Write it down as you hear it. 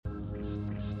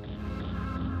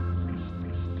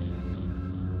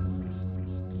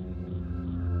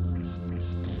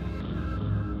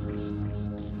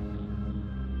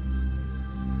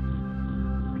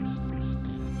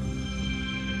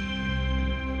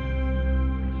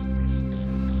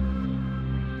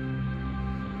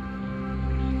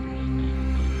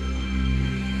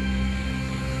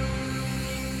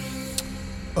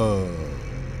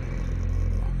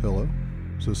Hello?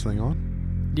 Is this thing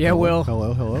on? Yeah, hello?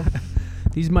 Will. Hello?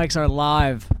 These mics are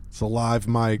live. It's a live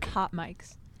mic. Hot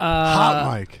mics.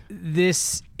 Hot mic.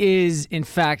 This is, in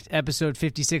fact, episode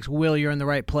 56. Will, you're in the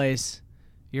right place.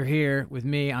 You're here with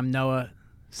me. I'm Noah.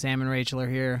 Sam and Rachel are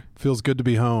here. Feels good to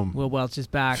be home. Will Welch is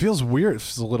back. Feels weird.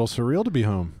 It's a little surreal to be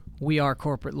home. We are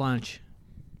Corporate Lunch.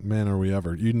 Man, are we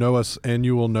ever. You know us, and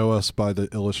you will know us by the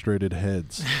illustrated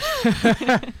heads.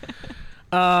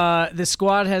 The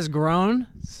squad has grown.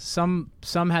 Some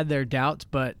had their doubts,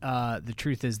 but the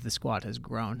truth is the squad has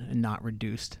grown and not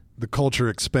reduced. The culture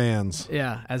expands.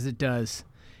 Yeah, as it does.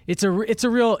 It's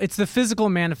the physical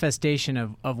manifestation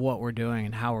of what we're doing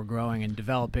and how we're growing and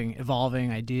developing,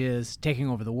 evolving ideas, taking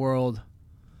over the world.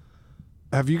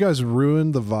 Have you guys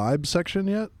ruined the vibe section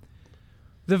yet?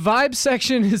 The vibe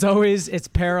section is always, it's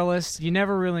perilous. You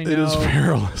never really know. It is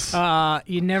perilous.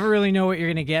 You never really know what you're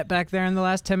going to get back there in the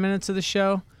last 10 minutes of the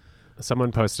show.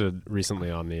 Someone posted recently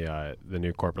on the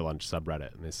new Corporate Lunch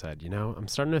subreddit, and they said, I'm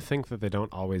starting to think that they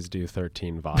don't always do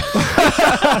 13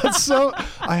 vibes. So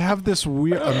I have this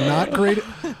weird, I'm not great.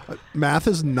 Math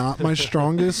is not my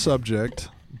strongest subject,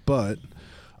 but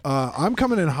I'm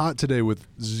coming in hot today with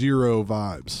 0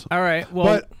 vibes. All right. Well,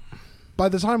 but by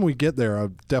the time we get there,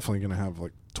 I'm definitely going to have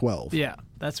like 12. Yeah,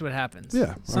 that's what happens.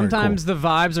 Yeah. Sometimes the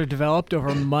vibes are developed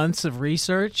over months of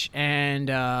research and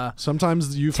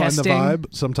sometimes you testing. find the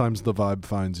vibe, sometimes the vibe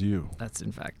finds you. That's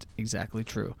in fact exactly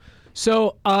true.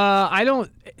 So I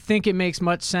don't think it makes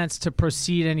much sense to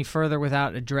proceed any further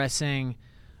without addressing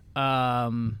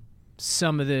some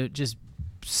of the just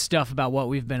stuff about what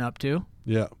we've been up to.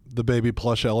 Yeah, the baby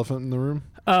plush elephant in the room.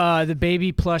 The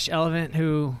baby plush elephant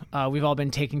who we've all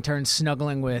been taking turns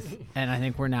snuggling with, and I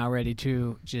think we're now ready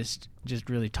to just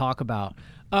really talk about.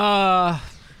 Will,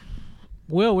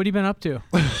 what have you been up to?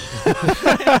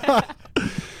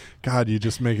 God, you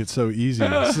just make it so easy.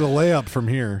 This is a layup from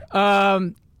here.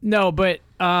 No, but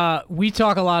we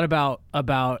talk a lot about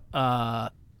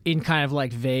in kind of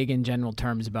like vague and general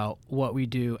terms about what we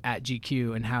do at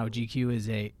GQ and how GQ is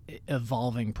a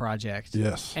evolving project.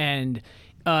 Yes. And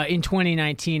in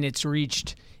 2019, it's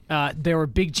reached. There were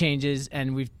big changes,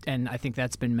 and I think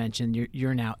that's been mentioned.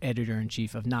 You're now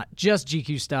editor-in-chief of not just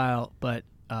GQ Style, but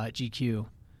GQ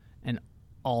and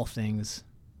all things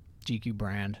GQ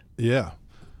brand. Yeah,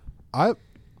 I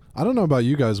don't know about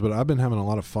you guys, but I've been having a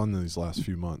lot of fun these last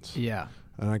few months. Yeah,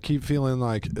 and I keep feeling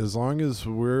like as long as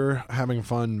we're having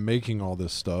fun making all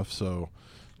this stuff, so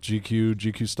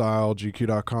GQ Style,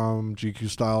 GQ.com,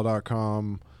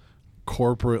 GQstyle.com.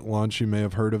 Corporate Lunch, you may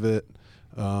have heard of it.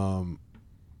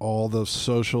 All the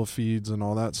social feeds and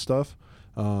all that stuff.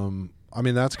 I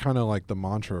mean, that's kind of like the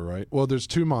mantra, right? Well, there's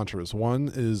 2 mantras.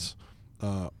 One is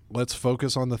let's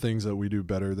focus on the things that we do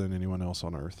better than anyone else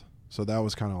on earth. So that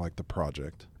was kind of like the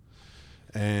project.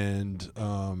 And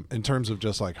in terms of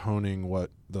just like honing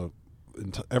what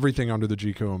everything under the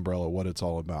GQ umbrella, what it's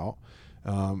all about.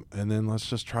 And then let's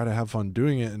just try to have fun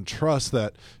doing it and trust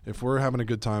that if we're having a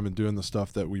good time and doing the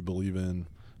stuff that we believe in,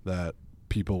 that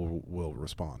people will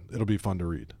respond. It'll be fun to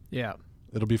read. Yeah.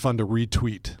 It'll be fun to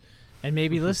retweet. And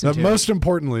maybe listen to most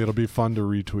importantly, it'll be fun to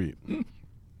retweet.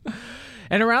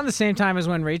 And around the same time as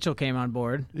when Rachel came on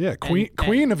board. Yeah,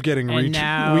 queen of getting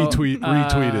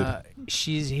retweeted.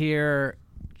 She's here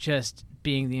just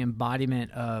being the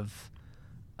embodiment of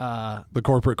the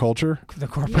corporate culture. The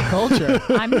corporate culture.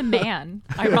 I'm the man,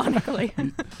 ironically.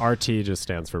 RT just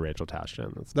stands for Rachel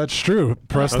Tashjian. That's true.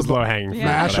 Press the low hanging fruit.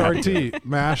 Mash RT.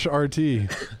 Mash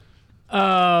RT.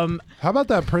 How about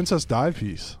that Princess Di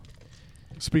piece?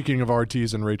 Speaking of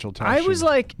RTs and Rachel Tashjian. I was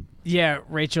like, yeah,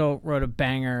 Rachel wrote a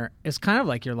banger. It's kind of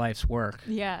like your life's work.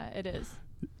 Yeah, it is.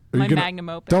 My magnum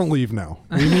opus. Don't leave now.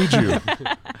 We need you.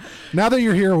 Now that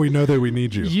you're here, we know that we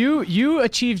need you. You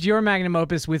achieved your magnum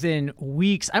opus within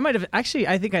weeks.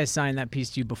 I think I assigned that piece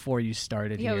to you before you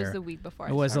started here. Yeah, it was the week before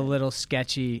It was a little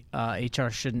sketchy. HR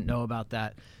shouldn't know about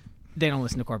that. They don't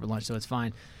listen to Corporate Lunch, so it's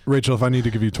fine. Rachel, if I need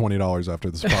to give you $20 after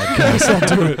this podcast,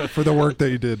 I'll do it for the work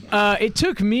that you did. It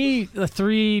took me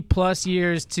 3+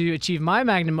 years to achieve my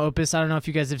magnum opus. I don't know if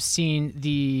you guys have seen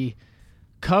the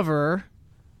cover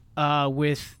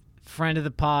with friend of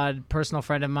the pod, personal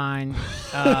friend of mine.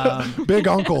 Big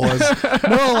Uncle, as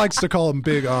Noah likes to call him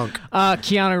Big Unc.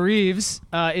 Keanu Reeves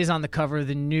is on the cover of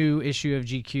the new issue of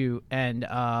GQ. And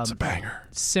it's a banger.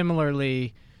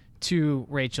 Similarly to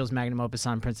Rachel's magnum opus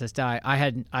on Princess Di,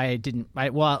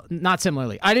 not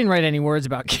similarly. I didn't write any words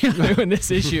about Keanu in this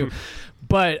issue,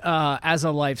 but as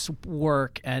a life's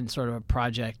work and sort of a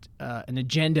project, an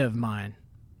agenda of mine,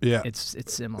 Yeah. It's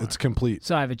similar. It's complete.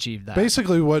 So I've achieved that.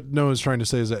 Basically, what Noah's trying to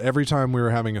say is that every time we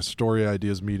were having a story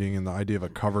ideas meeting and the idea of a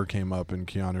cover came up and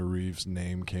Keanu Reeves'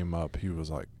 name came up, he was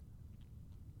like,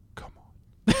 "Come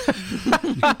on,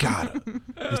 you got it.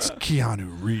 It's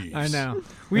Keanu Reeves." I know. And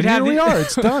We'd here have we are.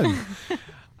 It's done.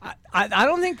 I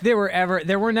don't think there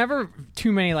were never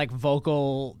too many like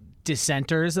vocal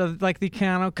dissenters of like the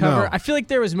Keanu cover. No. I feel like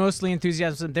there was mostly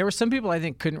enthusiasm. There were some people I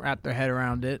think couldn't wrap their head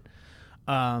around it.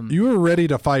 You were ready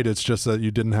to fight. It's just that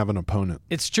you didn't have an opponent.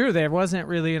 It's true. There wasn't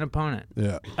really an opponent.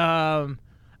 Yeah.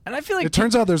 And I feel like It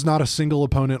turns out there's not a single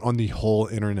opponent on the whole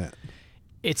internet.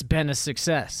 it's been a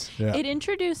success. Yeah. It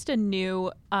introduced a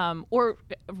new, or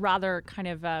rather, kind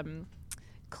of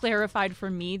clarified for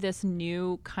me this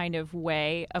new kind of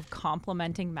way of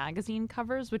complimenting magazine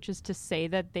covers, which is to say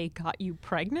that they got you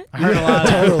pregnant. I heard a lot of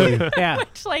that. Totally. Yeah.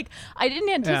 Which, like, I didn't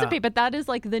anticipate, but that is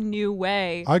like the new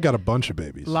way. I got a bunch of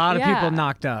babies. A lot of Yeah. people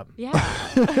knocked up. Yeah.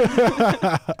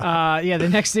 Yeah, the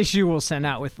next issue we'll send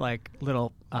out with like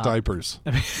little Diapers.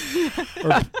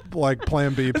 Or like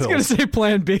Plan B I was pills. gonna say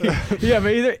Plan B. Yeah,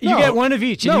 but either you No. get one of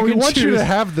each. And No, you we can want you choose. to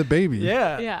have the baby.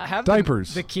 Yeah, Yeah. Have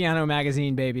Diapers. The Keanu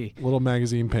magazine baby. Little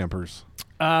magazine Pampers.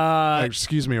 Uh,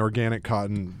 Excuse me, organic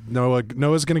cotton.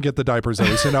 Noah's going to get the diapers that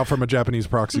we sent out from a Japanese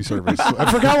proxy service.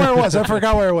 I forgot where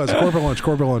it was.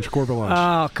 Corporate lunch.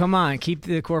 oh, come on, keep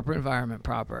the corporate environment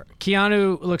proper.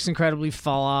 Keanu looks incredibly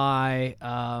fly.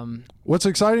 What's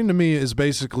exciting to me is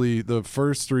basically the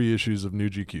first 3 issues of New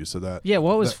GQ. So that Yeah,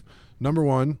 what was number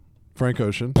 1, Frank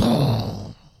Ocean.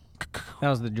 that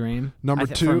was the dream. Number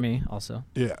for 2 me also.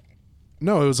 Yeah.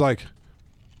 No, it was like,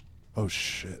 oh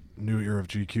shit, new era of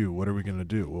GQ. What are we going to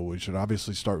do? Well, we should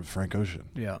obviously start with Frank Ocean.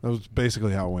 Yeah. That was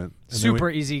basically how it went. And then Super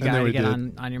we- easy and then guy to we get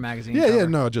did- on your magazine. Yeah, cover.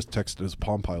 no, just text it as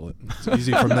Palm Pilot. It's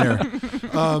easy from there.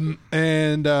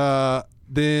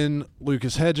 Then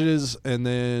Lucas Hedges, and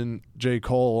then J.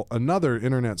 Cole, another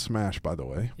internet smash, by the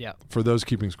way. Yeah. For those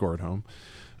keeping score at home.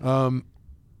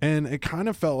 And it kind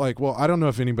of felt like, well, I don't know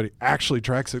if anybody actually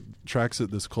tracks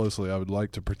it this closely. I would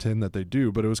like to pretend that they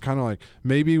do, but it was kind of like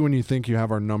maybe when you think you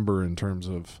have our number in terms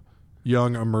of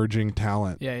young emerging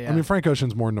talent. Yeah, yeah. I mean, Frank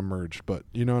Ocean's more than emerged, but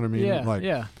you know what I mean? Yeah, Like,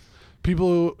 yeah.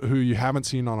 people who you haven't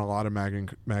seen on a lot of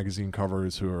magazine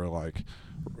covers who are like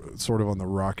sort of on the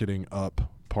rocketing up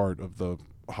part of the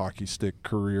hockey stick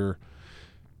career.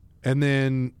 And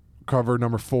then cover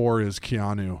number 4 is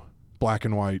Keanu, black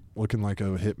and white, looking like a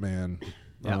hitman,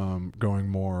 Yeah. going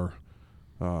more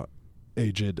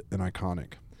aged and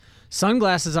iconic.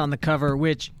 Sunglasses on the cover,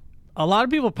 which a lot of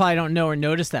people probably don't know or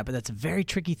notice that, but that's a very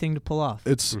tricky thing to pull off.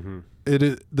 It's it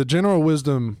is the general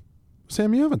wisdom.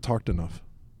 Sam, you haven't talked enough.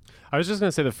 I was just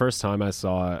gonna say the first time I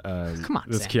saw Come on,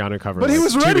 this Sam. Keanu cover, But he like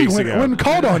was 2 ready weeks ago. when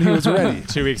called on. He was ready.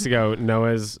 2 weeks ago,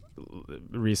 Noah's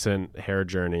recent hair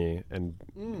journey and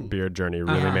beard journey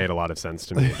really Uh-huh. made a lot of sense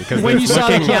to me because When you it's saw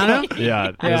the looking- Keanu?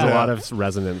 yeah, there's Yeah. a lot of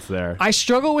resonance there. I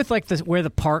struggle with like where the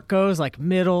part goes, like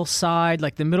middle, side.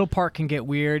 Like the middle part can get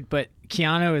weird, but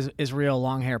Keanu is real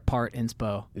long hair part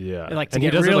inspo. Yeah, Like to and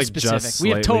get he does real it like specific. just We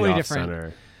have slightly totally off different.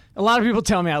 center. A lot of people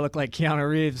tell me I look like Keanu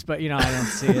Reeves, but you know I don't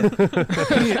see it.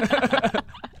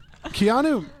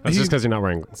 Keanu, That's he- just because you're not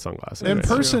wearing sunglasses. in right?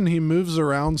 person, he moves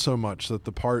around so much that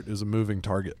the part is a moving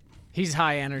target. He's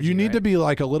high energy. You need right? to be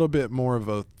like a little bit more of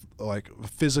a like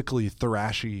physically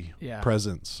thrashy Yeah.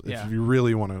 presence Yeah. if you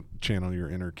really want to channel your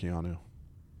inner Keanu.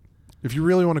 If you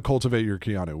really want to cultivate your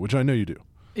Keanu, which I know you do,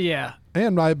 Yeah,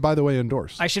 and I, by the way,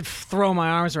 endorse. I should throw my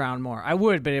arms around more. I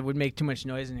would, but it would make too much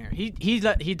noise in here. He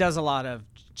does a lot of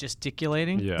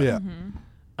gesticulating. yeah,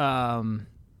 yeah.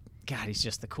 God, he's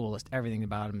just the coolest. Everything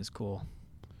about him is cool.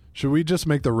 Should we just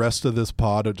make the rest of this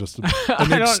pod just an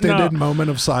don't extended know. moment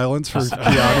of silence for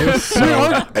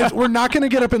Keanu? We're not going to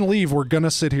get up and leave. We're going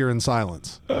to sit here in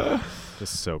silence.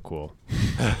 This is so cool.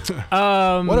 What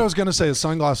I was going to say is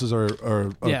sunglasses are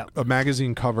Yeah. a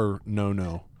magazine cover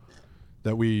no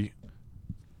that we.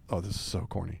 Oh, this is so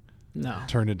corny. No.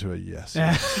 Turned into a yes.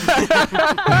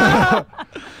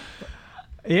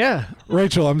 Yeah.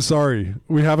 Rachel, I'm sorry.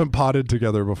 We haven't potted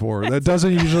together before. That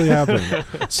doesn't usually happen.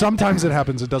 Sometimes it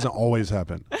happens. It doesn't always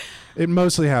happen. It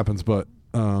mostly happens, but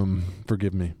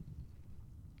forgive me.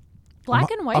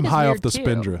 Black and white I'm is high weird off the too.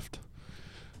 spindrift.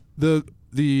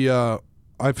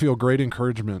 I feel great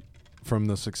encouragement from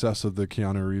the success of the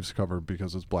Keanu Reeves cover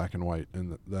because it's black and white,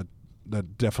 and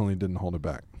that definitely didn't hold it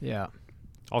back. Yeah.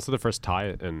 Also, the first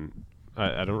tie, and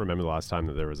I don't remember the last time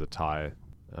that there was a tie.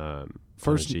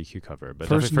 First- on a GQ cover, but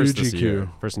first definitely new this GQ. year.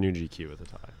 First new GQ with a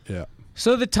tie. Yeah.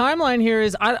 So the timeline here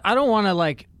is I don't want to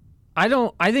like I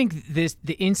think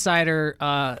the insider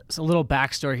a little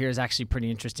backstory here is actually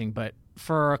pretty interesting, but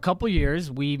for a couple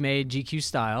years we made GQ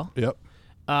Style Yep.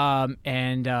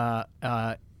 and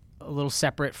a little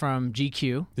separate from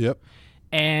GQ. Yep.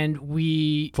 And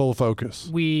we Full focus.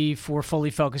 were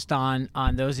fully focused on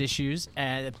those issues.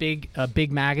 A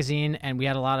big magazine, and we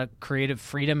had a lot of creative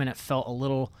freedom, and it felt a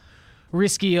little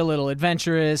risky, a little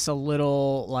adventurous, a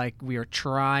little like we were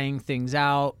trying things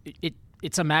out.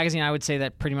 It's a magazine, I would say,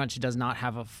 that pretty much does not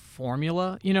have a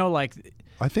formula. Like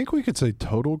I think we could say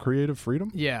total creative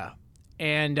freedom. yeah.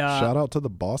 And Shout out to the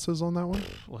bosses on that one.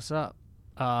 what's up?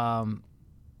 And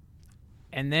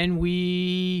then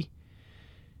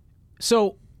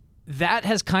so that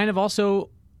has kind of also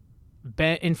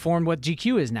been informed what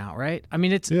GQ is now, right? I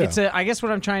mean, I guess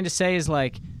what I'm trying to say is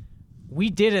like we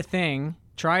did a thing,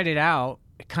 tried it out,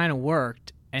 it kind of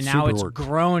worked, and now Super it's worked.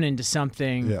 grown into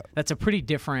something Yeah. that's a pretty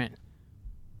different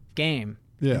game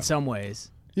Yeah. in some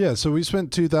ways. Yeah, so we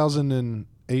spent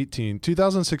 2016,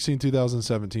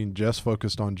 2017 just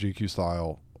focused on GQ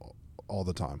Style all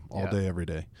the time, all Yeah. day, every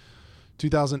day.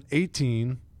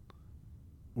 2018,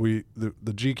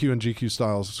 the GQ and GQ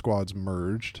Styles squads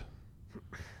merged.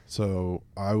 So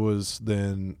I was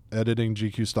then editing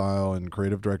GQ Style and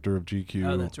creative director of GQ.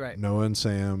 Oh, that's right. Noah and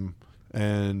Sam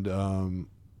and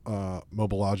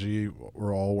Mobilaji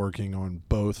were all working on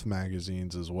both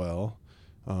magazines as well.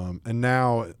 And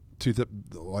now,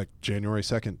 like January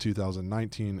 2nd,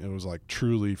 2019, it was like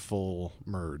truly full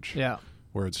merge. Yeah.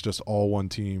 Where it's just all one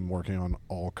team working on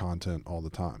all content all the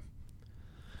time.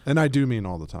 And I do mean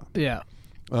all the time. Yeah.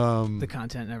 The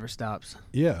content never stops.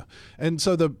 Yeah. And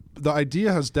so the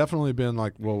idea has definitely been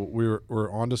like, well, we're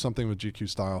onto something with GQ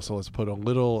Style, so let's put a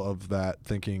little of that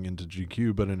thinking into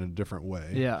GQ, but in a different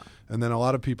way. Yeah. And then a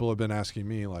lot of people have been asking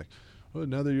me like, well,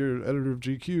 now that you're editor of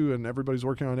GQ and everybody's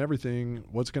working on everything,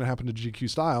 what's going to happen to GQ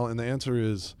Style? And the answer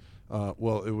is,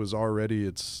 well, it was already,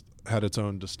 it's had its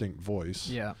own distinct voice.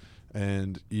 Yeah.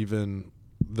 And even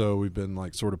though we've been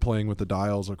like sort of playing with the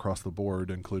dials across the board,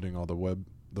 including all the web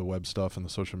stuff and the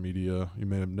social media, you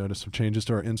may have noticed some changes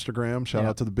to our Instagram. Shout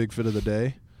out to the Big Fit of the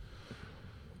Day.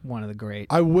 One of the great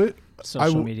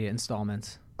social media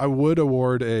installments. I would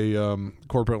award a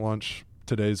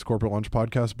today's corporate lunch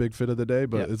podcast Big Fit of the Day,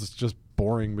 but it's just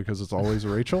boring because it's always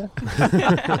Rachel.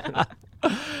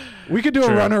 We could do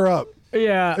a runner up.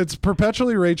 Yeah. It's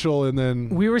perpetually Rachel, and then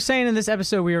We were saying in this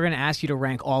episode we were going to ask you to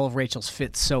rank all of Rachel's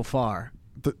fits so far.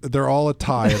 they're all a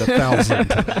tie at 1,000.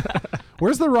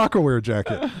 Where's the Rockaware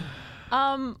jacket?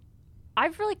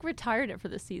 I've like retired it for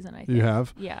this season, I think. You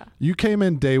have? Yeah. You came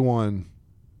in day one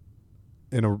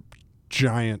in a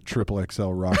giant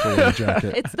XXL Rockaware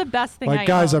jacket. It's the best thing like, I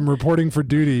guys, own. I'm reporting for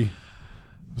duty.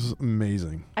 This is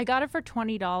amazing. I got it for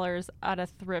 $20 at a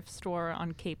thrift store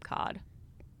on Cape Cod.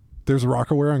 There's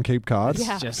Rockaware on Cape Cod?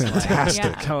 Yeah. Just Fantastic.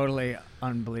 Yeah. totally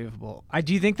unbelievable.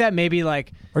 Do you think that maybe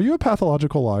like Are you a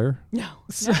pathological liar? No.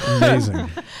 Amazing.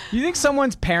 you think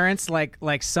someone's parents like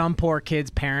some poor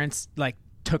kid's parents like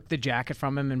took the jacket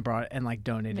from him and brought it and like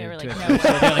donated They were it like, to no him?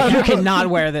 So way. they're like, you cannot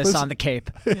wear this on the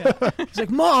Cape. He's like,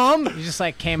 Mom, he just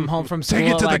like came home from school.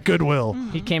 Take it to like, the Goodwill.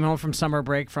 He came home from summer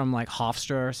break from like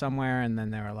Hofstra or somewhere, and then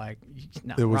they were like,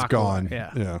 no, It was Rockaware. gone.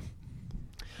 Yeah.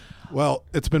 Well,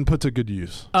 it's been put to good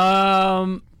use.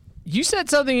 You said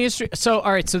something interesting. So,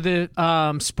 all right. So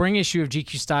the spring issue of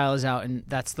GQ Style is out, and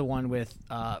that's the one with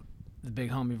the big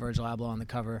homie Virgil Abloh on the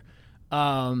cover.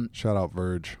 Shout out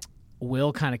Verge.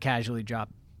 Will kind of casually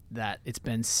dropped that it's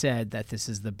been said that this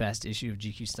is the best issue of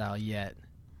GQ Style yet.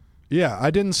 Yeah, I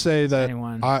didn't say that.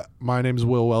 Anyone? My name's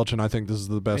Will Welch, and I think this is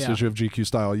the best Yeah. issue of GQ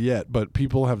Style yet. But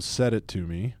people have said it to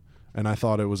me, and I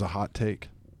thought it was a hot take.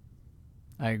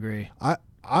 I agree. I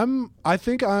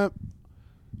think I'm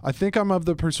of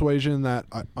the persuasion that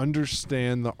I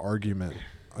understand the argument.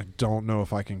 I don't know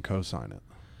if I can co-sign it.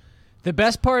 The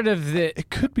best part of the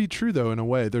It could be true though, in a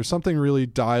way. There's something really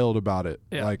dialed about it.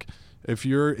 Yeah. Like if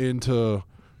you're into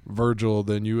Virgil,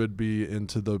 then you would be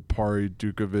into the Pari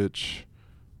Dukovic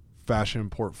fashion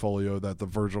portfolio that the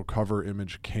Virgil cover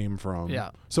image came from. Yeah.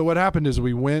 So what happened is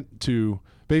we went to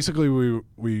basically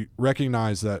we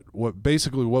recognized that what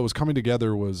was coming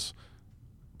together was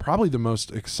probably the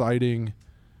most exciting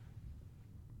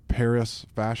Paris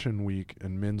Fashion Week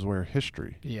in menswear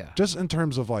history. yeah. Just in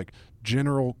terms of like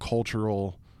general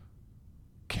cultural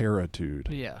caritude.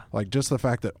 Yeah. Like just the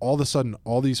fact that all of a sudden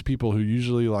all these people who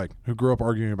grew up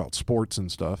arguing about sports and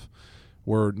stuff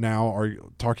were now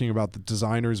talking about the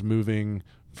designers moving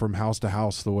from house to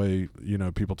house the way,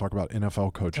 people talk about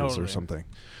NFL coaches Totally. or something.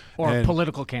 Or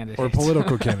political candidates. Or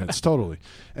political candidates, totally.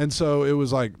 And so it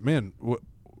was like, man,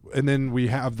 and then we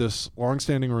have this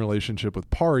long-standing relationship with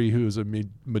Pari, who is a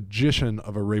magician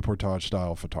of a reportage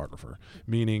style photographer,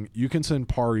 meaning you can send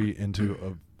Pari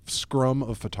into scrum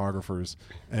of photographers,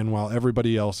 and while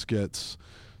everybody else gets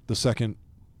the second,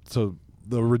 so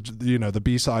the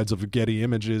B-sides of Getty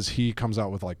Images, he comes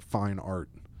out with like fine art.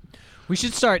 We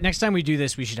should start next time we do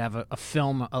this. We should have a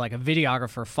film, like a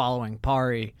videographer following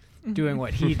Pari doing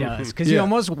what he does, because you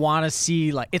almost want to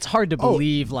see, like, it's hard to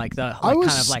believe like the kind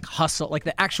of like hustle, like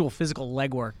the actual physical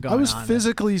legwork going on. I was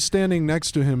physically standing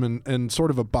next to him in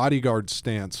sort of a bodyguard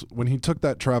stance when he took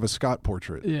that Travis Scott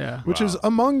portrait, which is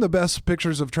among the best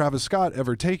pictures of Travis Scott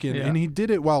ever taken, and he did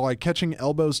it while like catching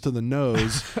elbows to the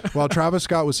nose while Travis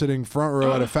Scott was sitting front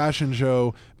row at a fashion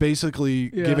show, basically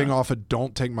giving off a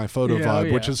 "don't take my photo"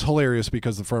 vibe, which is hilarious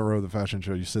because the front row of the fashion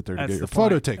show, you sit there to get your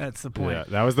photo taken. That's the point. Yeah,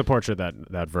 that was the portrait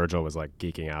that Virgil was like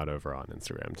geeking out over on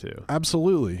Instagram too.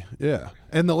 Absolutely, yeah.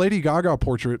 And the Lady Gaga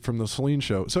portrait from the Celine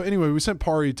show. So anyway, we sent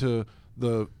Pari to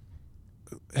the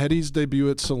Hetty's debut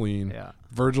at Celine,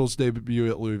 Virgil's debut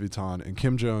at Louis Vuitton, and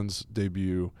Kim Jones'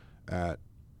 debut at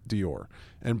Dior.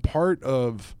 And part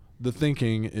of the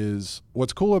thinking is,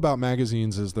 what's cool about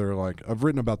magazines is they're like, I've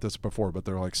written about this before, but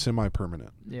they're like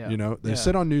semi-permanent. You know, they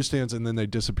sit on newsstands and then they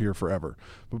disappear forever.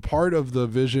 But part of the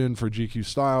vision for GQ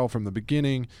Style from the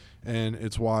beginning, and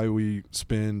it's why we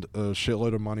spend a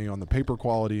shitload of money on the paper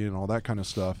quality and all that kind of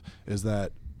stuff, is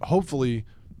that hopefully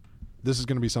this is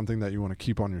going to be something that you want to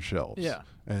keep on your shelves.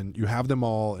 And you have them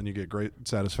all and you get great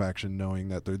satisfaction knowing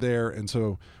that they're there. And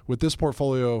so with this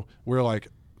portfolio,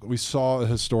 we saw a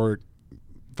historic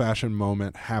fashion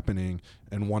moment happening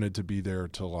and wanted to be there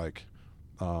to like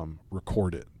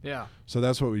record it. So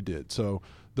that's what we did. So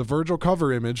the Virgil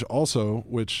cover image also,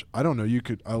 which I don't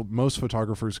know, most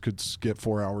photographers could get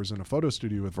 4 hours in a photo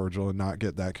studio with Virgil and not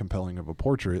get that compelling of a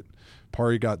portrait.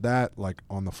 Pari got that like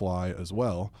on the fly as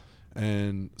well.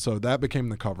 And so that became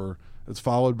the cover. It's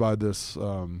followed by this,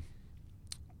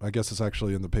 I guess it's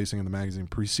actually in the pacing of the magazine,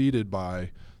 preceded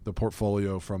by the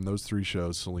portfolio from those 3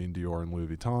 shows, Celine, Dior, and Louis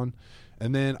Vuitton.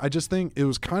 And then I just think it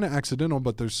was kind of accidental,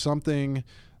 but there's something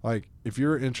like, if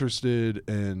you're interested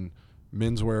in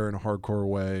menswear in a hardcore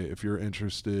way, if you're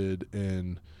interested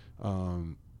in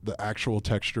the actual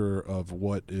texture of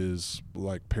what is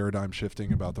like paradigm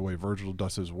shifting about the way Virgil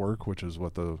does his work, which is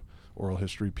what the oral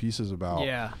history piece is about.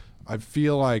 I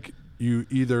feel like you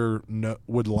either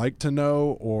would like to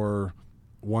know or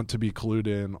want to be clued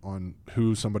in on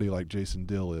who somebody like Jason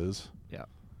Dill is.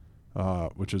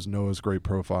 Which is Noah's great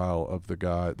profile of the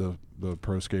guy, the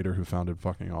pro skater who founded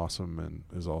Fucking Awesome and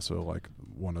is also like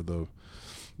one of the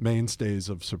mainstays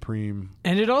of Supreme.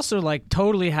 And it also like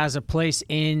totally has a place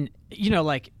in, you know,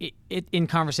 like it in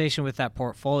conversation with that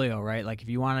portfolio, right? Like if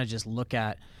you want to just look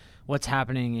at what's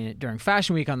happening during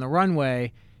Fashion Week on the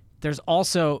runway, there's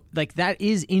also like that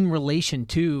is in relation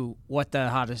to what the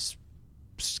hottest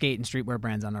skate and streetwear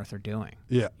brands on earth are doing.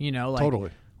 You know, like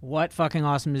totally. What Fucking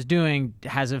Awesome is doing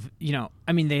has a, you know,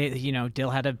 I mean, they, you know, Dill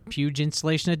had a huge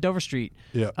installation at Dover Street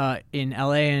in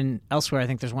LA and elsewhere. I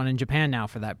think there's one in Japan now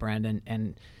for that brand.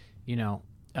 And you know,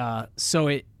 so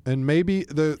it. And maybe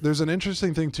there's an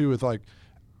interesting thing too with like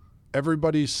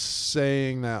everybody's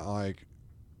saying that like,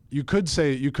 you could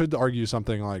argue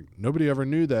something like nobody ever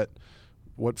knew that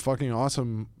what Fucking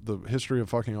Awesome, the history of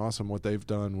Fucking Awesome, what they've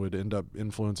done would end up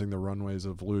influencing the runways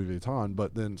of Louis Vuitton.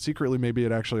 But then secretly, maybe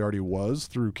it actually already was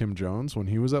through Kim Jones when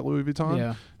he was at Louis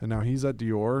Vuitton. And now he's at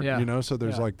Dior, you know? So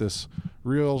there's like this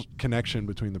real connection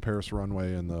between the Paris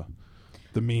runway and the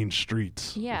mean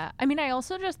streets. Yeah. I mean, I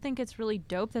also just think it's really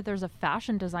dope that there's a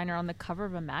fashion designer on the cover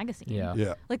of a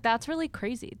magazine. Like, that's really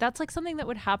crazy. That's like something that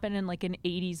would happen in like an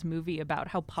 80s movie about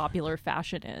how popular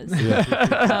fashion is.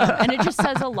 And it just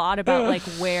says a lot about like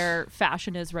where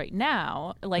fashion is right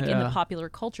now, like in the popular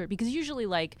culture. Because usually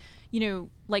like, you know,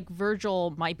 like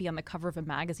Virgil might be on the cover of a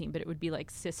magazine, but it would be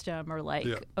like System or like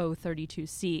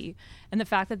O32C. And the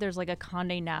fact that there's like a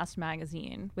Condé Nast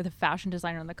magazine with a fashion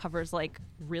designer on the cover is like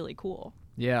really cool.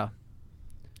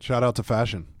 Shout out to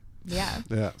fashion.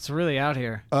 It's really out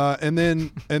here. And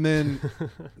then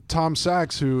Tom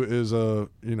Sachs, who is a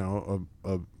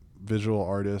visual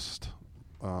artist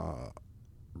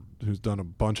who's done a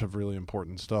bunch of really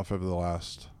important stuff over the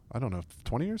last, I don't know,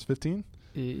 20 years, 15?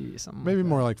 Something maybe like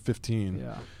more like 15.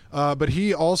 But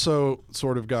he also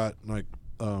sort of got like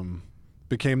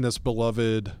became this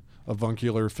beloved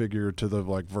avuncular figure to the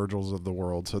like Virgils of the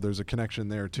world. So there's a connection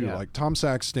there too. Like Tom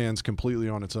Sachs stands completely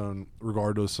on its own,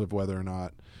 regardless of whether or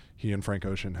not he and Frank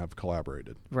Ocean have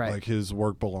collaborated. Like his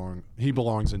work belongs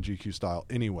in GQ Style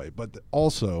anyway. But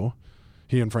also,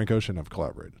 he and Frank Ocean have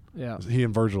collaborated. He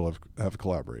and Virgil have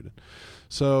collaborated.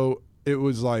 So it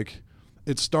was like,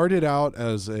 it started out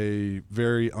as a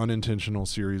very unintentional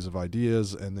series of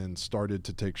ideas and then started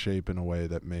to take shape in a way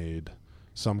that made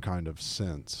some kind of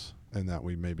sense, and that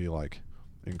we maybe like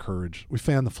We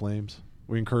fanned the flames.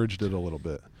 We encouraged it a little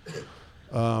bit.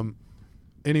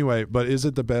 Anyway, but is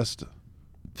it the best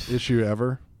issue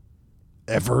ever?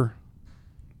 Ever?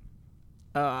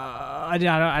 I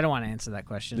don't want to answer that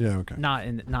question. Yeah, okay. Not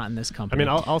in this I company. mean,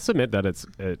 I'll submit that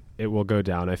it will go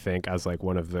down, I think, as like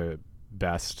one of the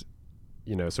best,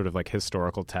 sort of like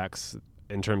historical texts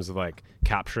in terms of like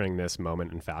capturing this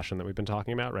moment in fashion that we've been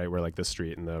talking about, right? Where like the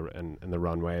street and the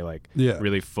runway like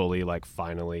really fully like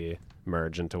finally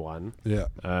merge into one. Yeah.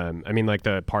 I mean, like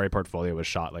the Pari portfolio was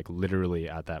shot like literally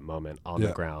at that moment on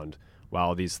the ground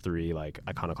while these three like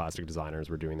iconoclastic designers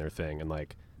were doing their thing, and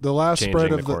like the last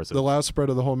spread of the the last spread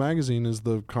of the whole magazine is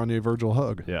the Kanye Virgil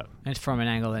hug. Yeah. And it's from an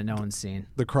angle that no one's seen.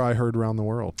 The cry heard around the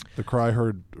world. The cry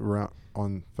heard around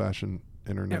on fashion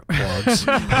internet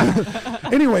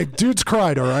blogs. Anyway, dudes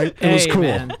cried. All right, it was cool.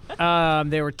 Man.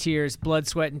 There were tears, blood,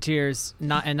 sweat, and tears.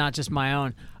 Not just my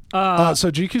own. So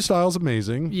GQ style is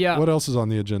amazing. Yeah. What else is on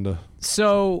the agenda?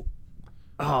 So,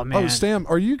 oh man. Oh, Stam,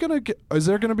 are you gonna get? Is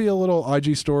there gonna be a little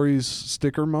IG Stories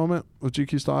sticker moment with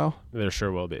GQ style? There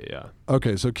sure will be. Yeah.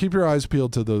 Okay, so keep your eyes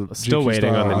peeled to the. Still GQ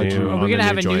waiting style on the IG. new. Are we gonna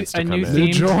have a new Joints.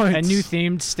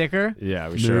 themed sticker? Yeah,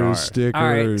 we New sure are. stickers. All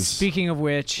right. Speaking of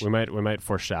which, We might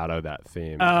foreshadow that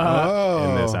theme Oh.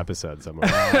 in this episode somewhere.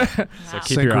 So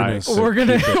keep your eyes. Synchronous. we're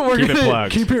gonna Keep it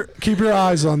plugged. Keep your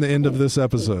eyes on the end of this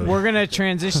episode. we're gonna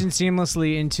transition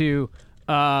seamlessly into.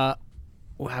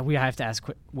 We have to ask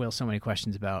Will so many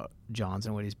questions about Johns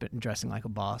and what he's been dressing like a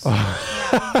boss.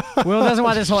 Will doesn't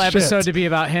want this whole episode to be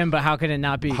about him, but how can it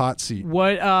not be? Hot seat.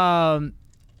 What? All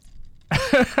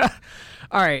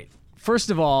right. First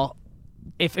of all,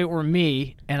 if it were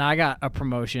me and I got a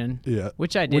promotion,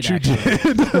 which I did, Which you actually,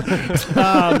 did.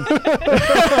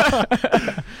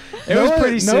 it was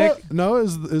pretty sick. Noah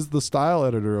is the style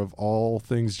editor of all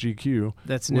things GQ.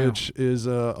 That's new. Which is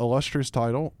a illustrious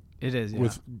title. It is, yeah.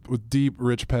 with deep,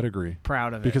 rich pedigree.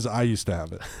 Proud of it. Because I used to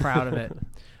have it. Proud of it.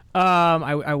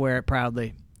 I wear it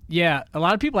proudly. Yeah, a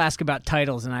lot of people ask about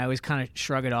titles, and I always kind of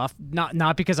shrug it off.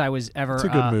 Not because I was ever It's a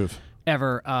good move.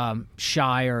 Ever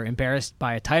shy or embarrassed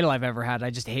by a title I've ever had.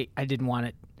 I didn't want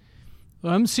it.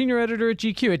 I'm senior editor at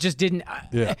GQ. It just didn't.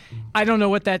 I don't know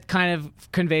what that kind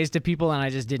of conveys to people, and I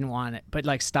just didn't want it. But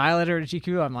like style editor at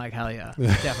GQ, I'm like, hell yeah,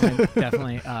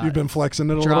 definitely. You've been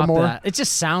flexing it a little drop more. that. It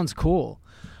just sounds cool.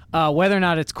 Whether or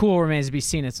not it's cool remains to be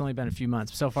seen. It's only been a few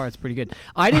months. So far, it's pretty good.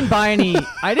 I didn't buy any.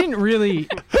 I didn't really.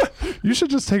 You should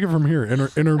just take it from here.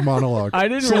 Inner monologue. I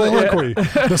didn't soliloquy.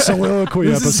 The soliloquy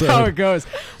this episode. This is how it goes.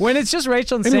 When it's just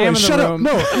Rachel and Anyway, Sam in the shut room.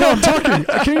 up. No, I'm talking.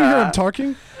 Can't you hear him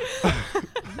talking?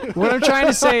 What I'm trying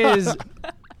to say is,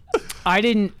 I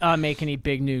didn't make any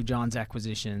big new Johns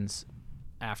acquisitions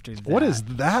after that. What is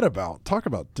that about? Talk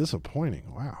about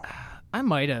disappointing. Wow. I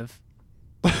might have.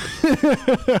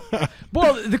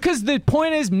 Well, because the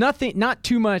point is not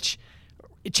too much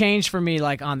changed for me,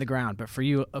 like on the ground, but for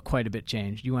you, quite a bit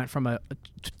changed. You went from a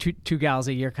two gals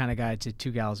a year kind of guy to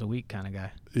 2 gals a week kind of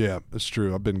guy. Yeah, it's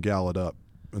true. I've been galled up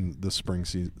in the spring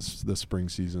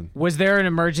season. Was there an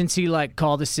emergency like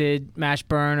call to Sid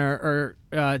Mashburn or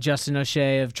Justin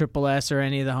O'Shea of Triple S or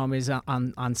any of the homies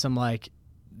on some like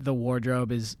the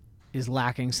wardrobe is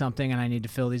lacking something and I need to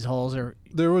fill these holes? Or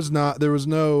there was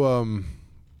no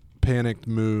panicked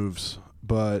moves,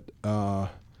 but for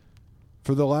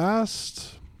the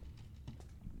last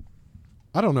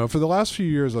few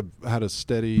years I've had a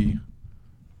steady,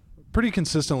 pretty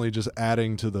consistently just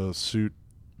adding to the suit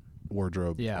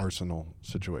wardrobe arsenal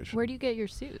situation. Where do you get your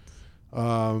suits?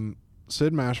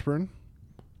 Sid Mashburn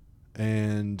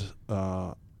and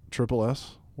Triple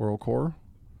S World Core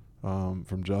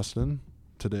from Justin,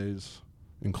 today's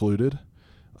included,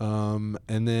 and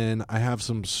then I have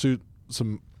some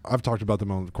I've talked about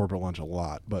them on Corporate Lunch a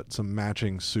lot, but some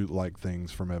matching suit-like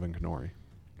things from Evan Kennori.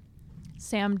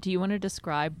 Sam, do you want to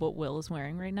describe what Will is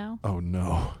wearing right now? Oh,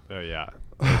 no. Oh, yeah.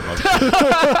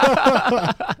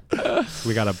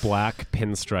 We got a black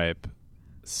pinstripe,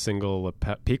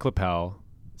 peak lapel,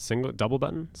 double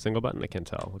button, single button, I can't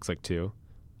tell. Looks like 2,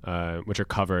 which are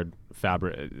covered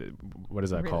fabric. What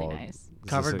is that really called? Nice.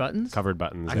 Covered buttons? Covered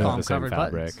buttons. I call them the same covered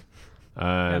fabric. buttons.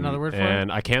 Another word for and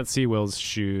it? I can't see Will's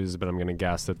shoes, but I'm going to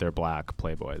guess that they're black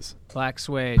Playboys. Black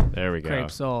suede. There we go. Crepe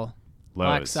sole.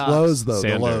 Black Lowe's. socks. Lowe's, though.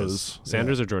 Sanders. The Lowe's.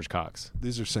 Sanders or George Cox?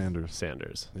 These are Sanders.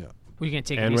 Sanders. Yeah. We can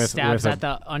take And any with stabs a- at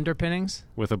the underpinnings.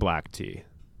 With a black tee,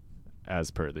 as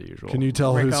per the usual. Can you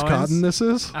tell Rick whose Owens? cotton this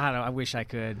is? I don't know. I wish I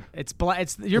could. It's black.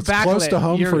 You're It's backlit. close to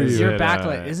home you're, for you. You're Is it,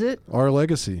 backlit. Is it? Our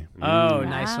Legacy. Oh,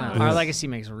 nice one. Wow. Our Yeah. Legacy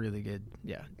makes really good,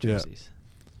 jerseys.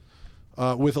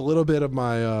 With a little bit of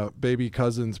my baby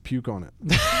cousin's puke on it.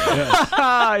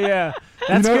 Ah, yeah.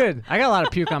 That's You know- good. I got a lot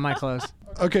of puke on my clothes.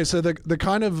 Okay, so the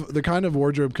kind of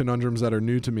wardrobe conundrums that are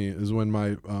new to me is when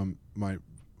my my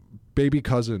baby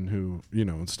cousin, who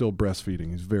is still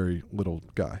breastfeeding, he's a very little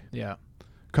guy, Yeah.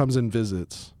 comes and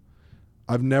visits.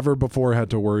 I've never before had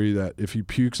to worry that if he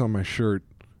pukes on my shirt,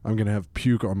 I'm gonna have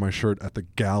puke on my shirt at the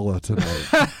gala tonight.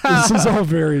 This is all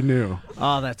very new.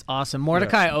 Oh, that's awesome.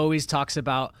 Mordecai always talks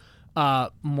about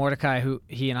Mordecai, who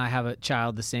he and I have a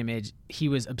child the same age. He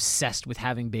was obsessed with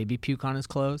having baby puke on his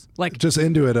clothes. Like Just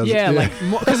into it as like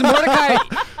because Mordecai,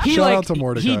 he Shout like out to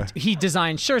Mordecai. he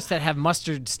designed shirts that have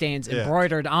mustard stains Yeah.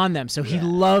 embroidered on them. So he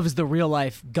loves the real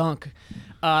life gunk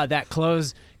that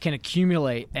clothes can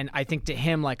accumulate. And I think to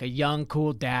him, like a young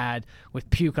cool dad with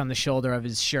puke on the shoulder of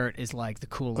his shirt is like the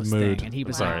coolest mood. thing. And he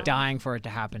was Wow. like dying for it to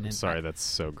happen. And Sorry, that's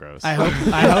so gross. I hope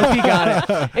he got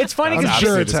it. It's funny I'm because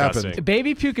sure absolutely it's disgusting. happened.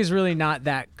 baby puke is really not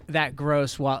that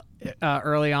gross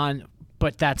early on,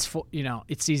 but that's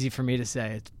it's easy for me to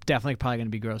say. It's definitely probably going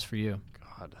to be gross for you.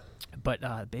 God.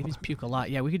 But babies puke a lot.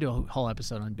 Yeah, we could do a whole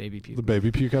episode on baby puke. The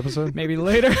baby puke episode. Maybe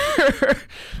later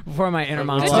before my inner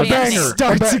monologue A banger.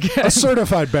 starts again. A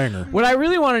certified banger. What I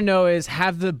really want to know is,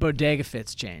 have the bodega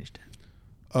fits changed?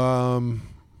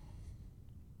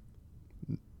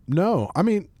 No, I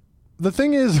mean, the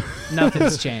thing is,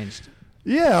 Nothing's changed.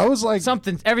 yeah, I was like,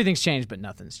 Everything's changed, but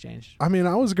nothing's changed. I mean,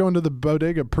 I was going to the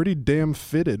bodega pretty damn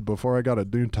fitted before I got a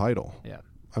new title. Yeah.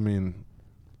 I mean,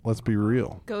 let's be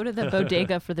real. Go to the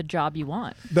bodega for the job you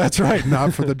want. That's right,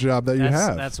 not for the job that you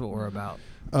have. That's what we're about.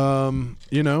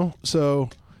 So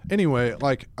anyway,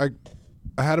 like I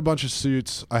had a bunch of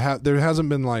suits. There hasn't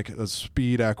been like a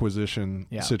speed acquisition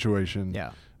situation.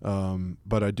 Yeah.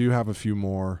 But I do have a few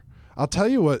more. I'll tell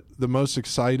you what the most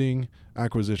exciting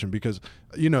acquisition, because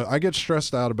I get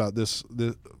stressed out about this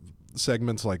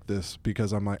segments like this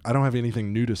because I'm like, I don't have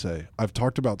anything new to say. I've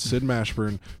talked about Sid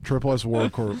Mashburn, Triple S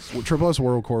World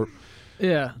Corp.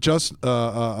 Yeah. Just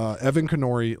Evan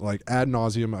Kenori, like ad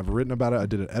nauseum. I've written about it. I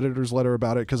did an editor's letter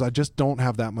about it because I just don't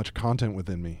have that much content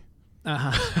within me.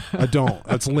 I don't.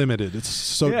 It's limited. It's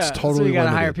It's totally so you gotta limited.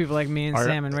 hire people like me and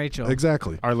Sam and Rachel.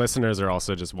 Exactly. Our listeners are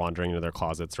also just wandering into their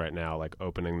closets right now, like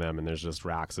opening them, and there's just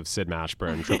racks of Sid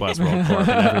Mashburn, Triple S World Corp, and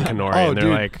Evan Kenori, and they're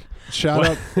dude.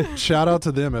 like, Shout out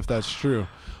to them if that's true.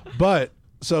 But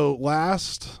so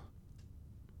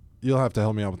you'll have to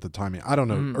help me out with the timing. I don't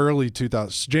know. Early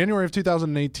 2000, January of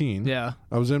 2018. Yeah.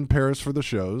 I was in Paris for the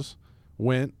shows.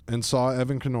 Went and saw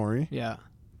Evan Kenori Yeah.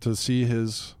 to see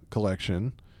his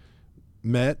collection.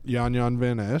 Met Jan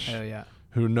Van Esch, Oh yeah.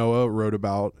 who Noah wrote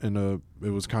about it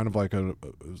was kind of like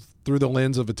through the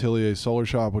lens of Atelier Solar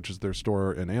Shop, which is their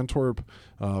store in Antwerp.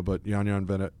 But Jan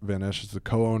Van Esch is the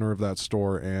co-owner of that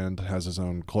store and has his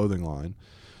own clothing line.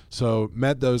 So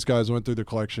met those guys, went through the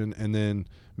collection, and then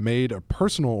made a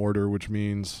personal order, which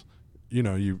means,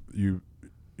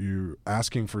 you're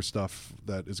asking for stuff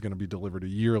that is going to be delivered a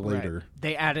year later. Right.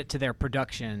 They add it to their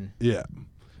production. Yeah.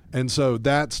 And so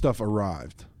that stuff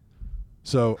arrived.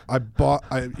 So I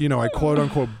quote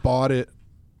unquote bought it.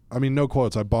 I mean, no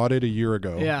quotes. I bought it a year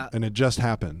ago. Yeah. And it just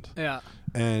happened. Yeah.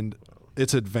 And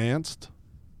it's advanced.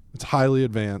 It's highly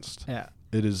advanced. Yeah.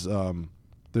 It is,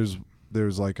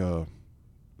 there's like a,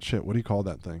 what do you call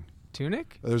that thing?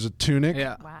 Tunic? There's a tunic.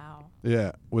 Yeah. Wow.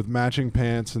 Yeah. With matching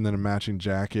pants and then a matching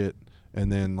jacket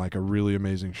and then like a really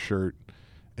amazing shirt.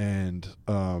 And,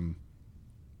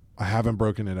 I haven't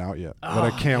broken it out yet, but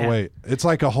I can't wait. It's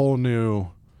like a whole new.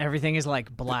 Everything is like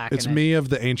black. It's and me of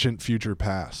the ancient future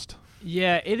past.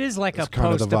 Yeah, it is like It's a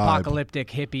kind of the vibe. post-apocalyptic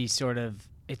hippie sort of.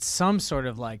 It's some sort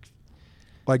of like.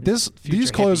 Like this, Future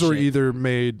these clothes hippie were shit. either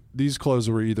made. These clothes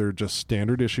were either just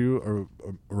standard issue or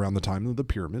around the time of the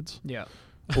pyramids, Yeah.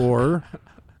 or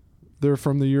they're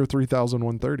from the year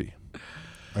 3130.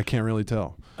 I can't really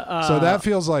tell. So that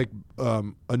feels like a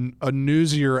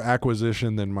newsier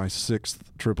acquisition than my 6th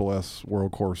Triple S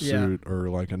World Course Yeah. suit or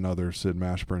like another Sid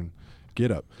Mashburn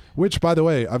get up. Which, by the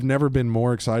way, I've never been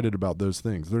more excited about those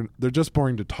things. They're just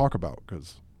boring to talk about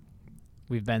because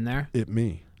We've been there.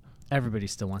 me. Everybody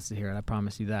still wants to hear it. I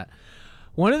promise you that.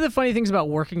 One of the funny things about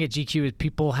working at GQ is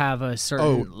people have a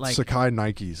certain Sakai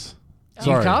Nikes. You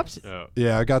Sorry. copped oh,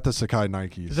 Yeah, I got the Sakai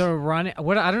Nikes. the running.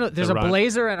 What I don't know. There's a run-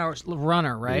 blazer and a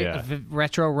runner, right? Yeah.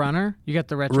 Retro runner. You got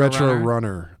the retro Retro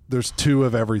runner. There's 2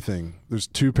 of everything. There's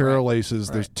 2 pair of Right, laces.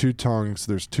 There's right. 2 tongues.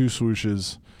 There's 2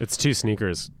 swooshes. it's two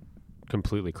sneakers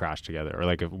completely crashed together, or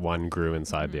like if one grew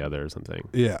inside the other or something.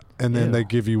 Yeah, and then Ew. they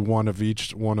give you one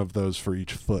of those for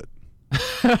each foot.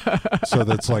 So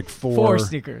that's like 4. 4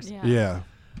 sneakers. Yeah.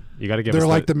 You got to give They're us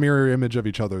like the mirror image of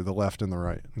each other, the left and the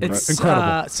right. It's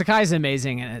Incredible. Sakai's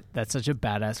amazing, and that's such a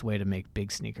badass way to make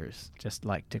big sneakers. Just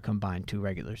like to combine 2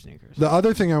 regular sneakers. The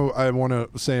other thing I want to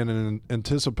say in an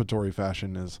anticipatory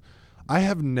fashion is I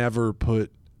have never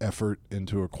put effort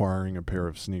into acquiring a pair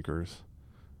of sneakers,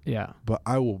 Yeah. but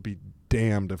I will be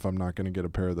damned if I'm not going to get a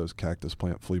pair of those Cactus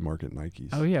Plant Flea Market Nikes.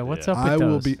 Oh yeah. What's Yeah. up with I those?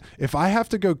 will be if I have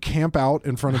to go camp out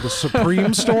in front of the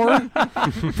Supreme store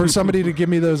for somebody to give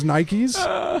me those Nikes.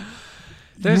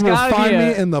 There's you will gotta be find me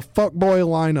a- in the fuckboy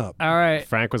lineup. All right.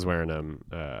 Frank was wearing them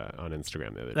on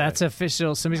Instagram the other That's day.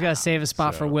 official. Somebody's got to save a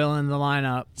spot for So- Will in the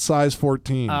lineup. Size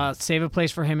 14. Save a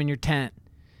place for him in your tent.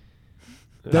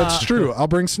 That's true. I'll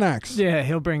bring snacks. Yeah,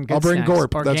 he'll bring good I'll bring snacks.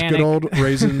 Gorp. Organic. That's good old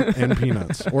raisin and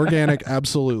peanuts. Organic,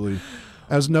 absolutely.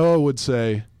 As Noah would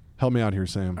say, help me out here,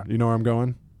 Sam. You know where I'm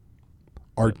going?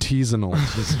 Artisanal.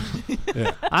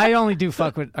 Yeah. I only do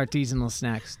fuck with artisanal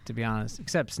snacks, to be honest.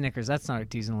 Except Snickers. That's not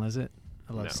artisanal, is it?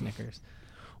 I love No. Snickers.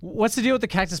 What's the deal with the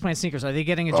Cactus Plant sneakers? Are they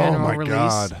getting a Oh general my release?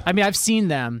 God. I mean, I've seen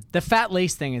them. The fat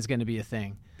lace thing is going to be a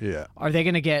thing. Yeah. Are they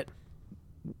going to get?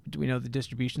 Do we know the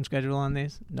distribution schedule on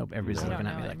these? Nope. Everybody's I don't looking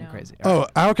at know me it, like I'm no. crazy. Oh,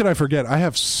 how could I forget? I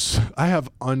have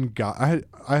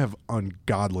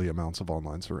ungodly amounts of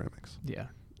online ceramics. Yeah.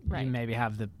 Right. You maybe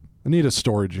have the I need a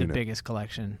storage unit. biggest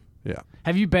collection. Yeah.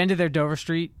 Have you been to their Dover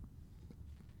Street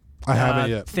I haven't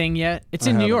yet. thing yet? It's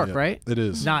I in New haven't York, yet. right? It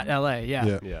is. Not L.A. Yeah.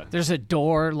 Yeah. Yeah. There's a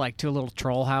door like to a little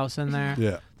troll house in there.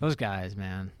 Yeah. Those guys,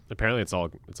 man. Apparently, it's all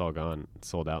gone. It's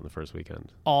sold out in the first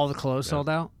weekend. All the clothes sold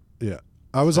out. Yeah.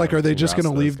 I was like, are they just congrats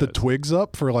going to to leave those the guys. twigs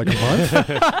up for like a month?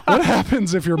 What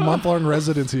happens if your month-long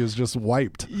residency is just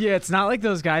wiped? Yeah, it's not like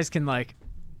those guys can like,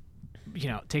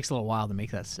 it takes a little while to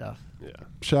make that stuff. Yeah.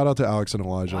 Shout out to Alex and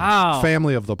Elijah. Wow.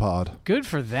 Family of the pod. Good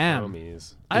for them.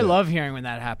 Homies. I Yeah. love hearing when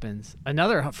that happens.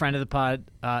 Another friend of the pod,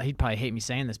 he'd probably hate me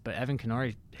saying this, but Evan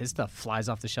Canori, his stuff flies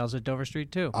off the shelves at Dover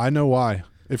Street too. I know why.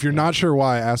 If you're not sure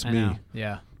why, ask I me. know.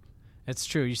 Yeah, it's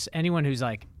true. Anyone who's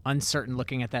like uncertain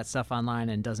looking at that stuff online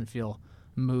and doesn't feel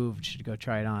moved should go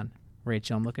try it on.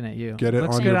 Rachel, I'm looking at you. Get it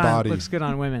Looks on good your body. Looks good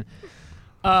on women.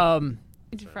 From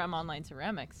online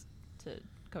ceramics to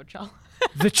Coachella.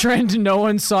 The trend no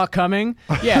one saw coming.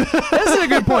 Yeah, this is a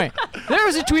good point. There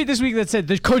was a tweet this week that said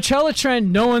the Coachella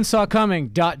trend no one saw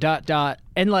coming. ...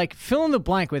 And like fill in the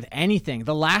blank with anything.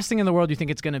 The last thing in the world you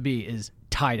think it's going to be is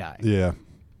tie dye. Yeah.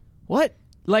 What?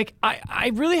 Like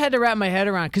I really had to wrap my head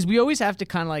around because we always have to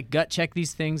kind of like gut check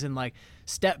these things and like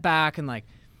step back and like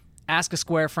ask a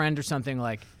square friend or something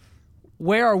like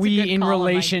where are a we good in column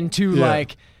relation idea. to Yeah.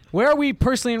 like where are we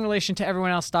personally in relation to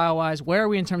everyone else style wise? Where are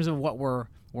we in terms of what we're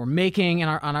making in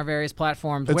on our various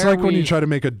platforms? It's Where like are when you we- try to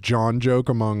make a John joke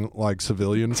among like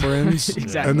civilian friends.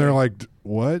 Exactly. And they're like,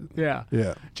 what? Yeah.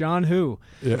 Yeah. John who?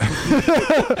 Yeah.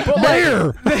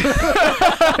 Mayor.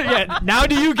 Yeah. Now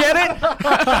do you get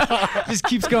it? Just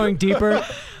keeps going deeper.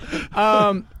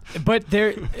 But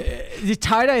the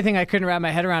tie-dye thing I couldn't wrap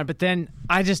my head around, but then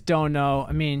I just don't know.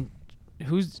 I mean,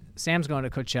 Sam's going to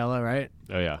Coachella, right?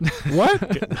 Oh yeah.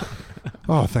 What?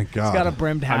 Oh, thank God. He's got a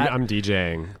brimmed hat. I'm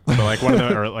DJing, so like one of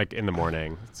the or like in the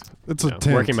morning. It's You a know,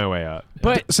 tent. working my way up.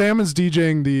 but Sam is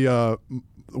DJing the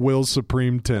Will's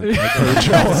Supreme tent at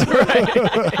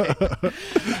Coachella.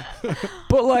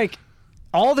 but like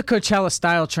all the Coachella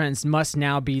style trends must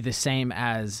now be the same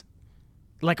as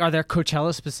like are there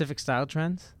Coachella specific style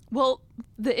trends? Well,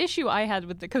 the issue I had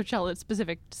with the Coachella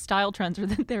specific style trends are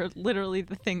that they're literally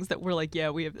the things that we're like, yeah,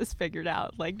 we have this figured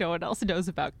out. Like no one else knows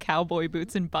about cowboy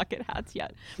boots and bucket hats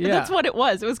yet. But Yeah. that's what it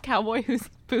was. It was cowboy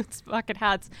boots, bucket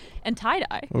hats, and tie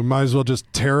dye. We might as well just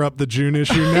tear up the June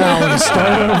issue now and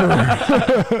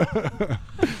start over.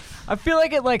 I feel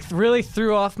like it like really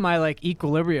threw off my like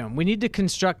equilibrium. We need to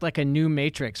construct like a new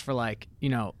matrix for like,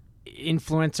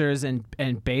 influencers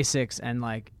and basics and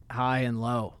like high and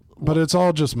low. But it's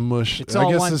all just mush. It's I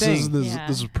all guess one this thing. is this, Yeah.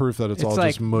 this is proof that it's all like,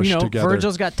 just mushed together.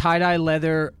 Virgil's got tie-dye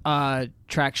leather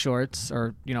track shorts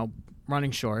or, running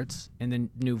shorts in the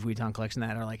new Vuitton collection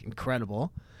that are like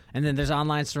incredible. And then there's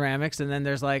online ceramics and then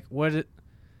there's like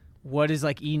what is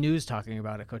like E! News talking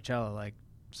about at Coachella? Like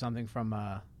something from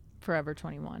Forever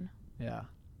 21. yeah.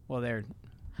 Well, they're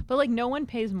But like no one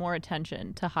pays more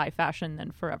attention to high fashion than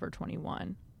Forever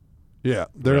 21. Yeah,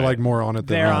 they're Right. like more on it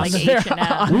than They're us. Like They're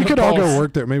H&M. We could all Pulse. go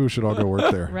work there. Maybe we should all go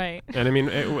work there. Right. And I mean,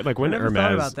 like when I never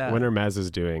thought about that. Hermes is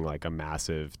doing like a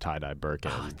massive tie-dye Birkin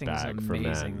I think it's bag for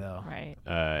amazing men. though. Right.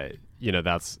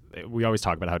 That's we always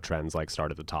talk about how trends like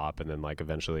start at the top and then like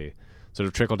eventually sort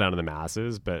of trickle down to the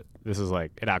masses, but this is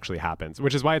like it actually happens,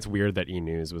 which is why it's weird that E!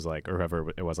 News was like, or whoever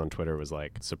it was on Twitter was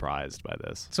like surprised by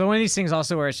this. So one of these things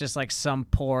also where it's just like some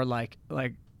poor like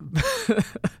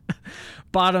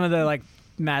bottom of the like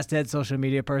masthead social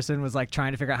media person was like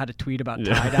trying to figure out how to tweet about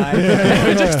Yeah. tie-dye.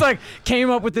 And just like came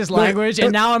up with this language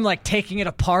and now I'm like taking it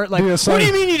apart like The what do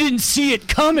you mean you didn't see it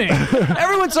coming?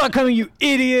 Everyone saw it coming, you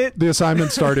idiot. The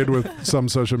assignment started with some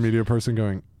social media person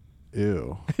going,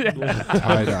 Ew.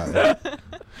 Tie-dye.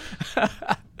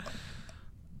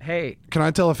 Hey, Can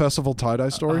I tell a festival tie-dye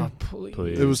story?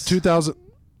 please. It was 2000.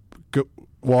 Go,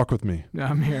 walk with me. No,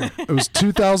 I'm here. It was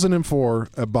 2004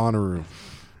 at Bonnaroo.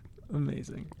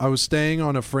 Amazing. I was staying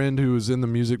on a friend who was in the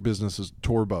music business's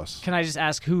tour bus. Can I just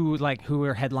ask who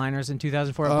were headliners in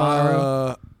 2004 at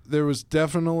Bonnaroo? There was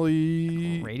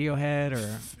definitely Radiohead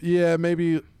or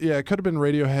maybe it could have been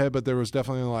Radiohead, but there was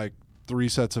definitely like 3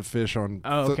 sets of Fish on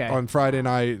on Friday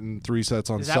night and 3 sets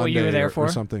on Is that Sunday what you were there for? or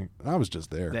something. I was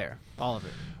just there. there, all of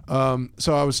it.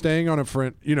 So I was staying on a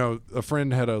friend. A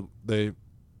friend they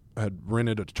had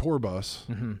rented a tour bus.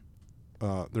 Mm-hmm.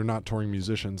 They're not touring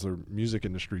musicians; they're music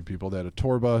industry people. They had a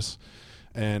tour bus,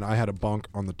 and I had a bunk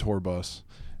on the tour bus.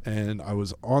 And I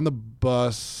was on the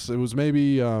bus. It was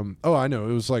maybe I know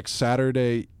it was like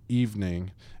Saturday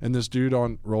evening, and this dude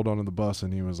rolled onto the bus,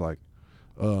 and he was like,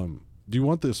 "Do you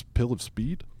want this pill of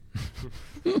speed?"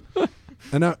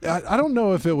 And I don't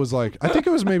know if it was like, I think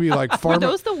it was maybe like Were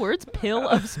those the words "pill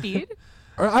of speed"?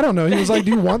 Or I don't know. He was like,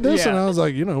 "Do you want this?" Yeah. And I was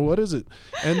like, "What is it?"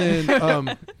 And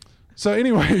then, so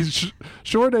anyway,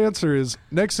 short answer is,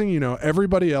 next thing you know,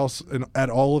 everybody else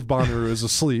at all of Bonnaroo is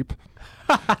asleep,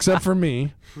 except for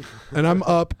me, and I'm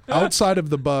up outside of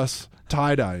the bus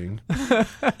tie-dyeing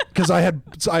because I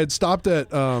had stopped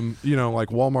at like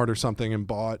Walmart or something and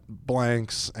bought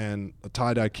blanks and a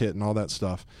tie-dye kit and all that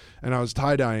stuff, and I was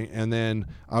tie-dyeing, and then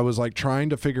I was like trying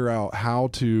to figure out how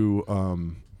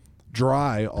to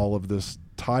dry all of this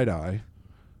tie-dye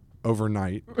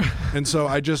overnight. And so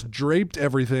I just draped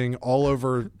everything all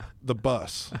over the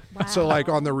bus. Wow. So like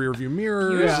on the rear view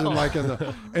mirrors Yeah. and like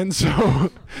and so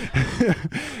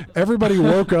everybody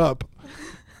woke up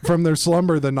from their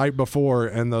slumber the night before,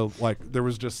 and there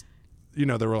was just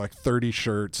there were like 30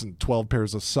 shirts and 12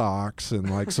 pairs of socks and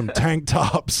like some tank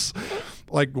tops,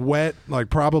 like wet,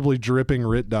 like probably dripping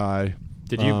Rit dye.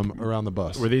 Did you around the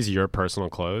bus? Were these your personal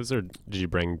clothes, or did you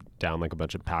bring down like a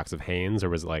bunch of packs of Hanes, or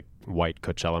was it like white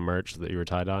Coachella merch that you were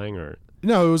tie dyeing, or?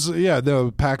 No, it was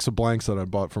the packs of blanks that I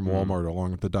bought from Walmart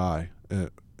along with the dye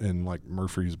in like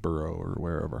Murfreesboro or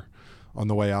wherever on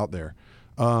the way out there,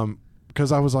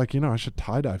 because I was like, I should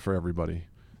tie dye for everybody,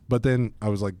 but then I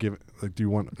was like, do you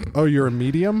want? Oh, you're a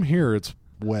medium? Here, it's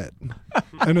wet,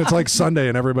 and it's like Sunday,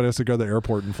 and everybody has to go to the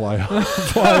airport and fly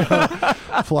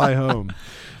home.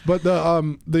 But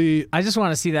I just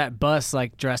want to see that bus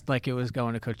like dressed like it was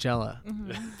going to Coachella.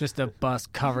 Mm-hmm. Just a bus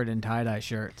covered in tie-dye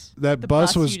shirts. that The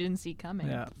bus was you didn't see coming.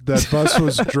 Yeah. that bus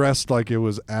was dressed like it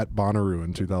was at Bonnaroo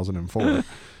in 2004.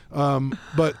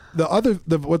 But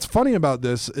what's funny about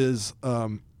this is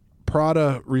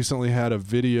Prada recently had a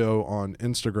video on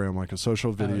Instagram, like a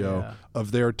social video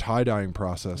of their tie-dyeing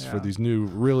process for these new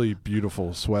really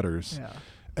beautiful sweaters. Yeah.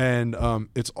 And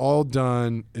it's all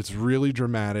done. It's really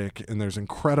dramatic, and there's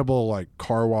incredible like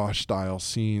car wash style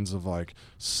scenes of like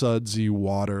sudsy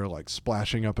water like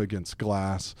splashing up against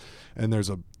glass, and there's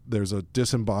a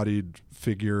disembodied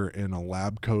figure in a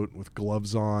lab coat with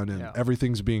gloves on, and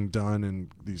everything's being done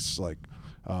in these like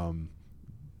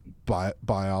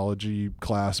biology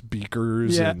class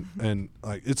beakers, and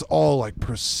like it's all like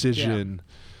precision.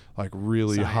 Like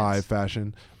really Science. high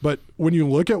fashion, but when you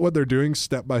look at what they're doing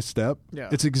step by step,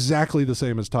 it's exactly the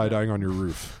same as tie dyeing on your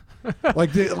roof.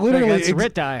 Like literally, That's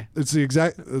Rit dye. it's the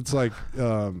exact. It's like,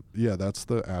 that's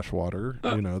the ash water,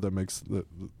 that makes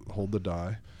hold the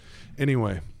dye.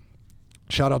 Anyway,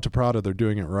 shout out to Prada. They're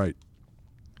doing it right.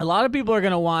 A lot of people are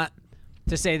going to want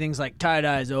to say things like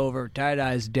tie-dye is over,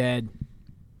 tie-dye is dead.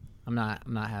 I'm not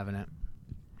having it.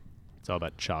 It's all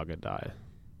about chaga dye.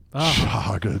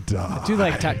 Chaga dye. I do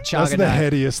like chaga That's the dye.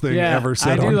 headiest thing ever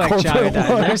said I do on like corporate chaga dye.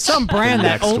 lunch. There's some brand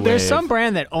that Next there's wave. some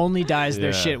brand that only dyes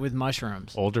their Yeah. shit with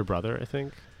mushrooms. Older brother, I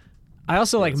think. I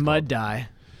also like it's mud called. dye.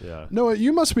 Yeah. Noah,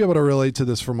 you must be able to relate to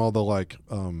this from all the like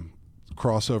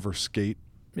crossover skate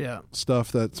Yeah.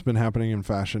 stuff that's been happening in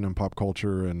fashion and pop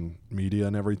culture and media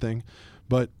and everything.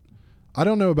 But I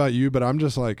don't know about you, but I'm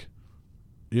just like,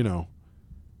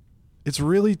 it's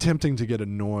really tempting to get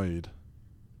annoyed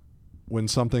when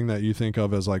something that you think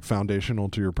of as like foundational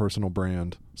to your personal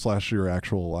brand / your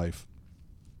actual life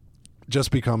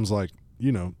just becomes like,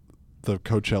 the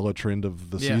Coachella trend of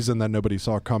the season that nobody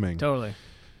saw coming. Totally.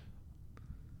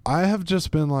 I have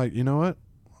just been like, you know what?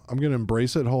 I'm going to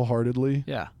embrace it wholeheartedly.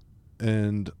 Yeah.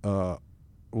 And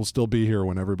we'll still be here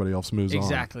when everybody else moves on.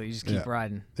 Exactly. You just keep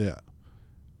riding. Yeah.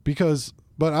 Because,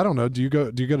 but I don't know. Do you go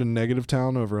to Negative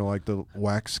Town over like the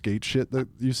whack skate shit that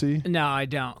you see? No, I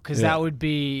don't, because that would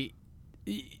be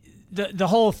the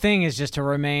whole thing is just to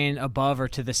remain above or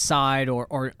to the side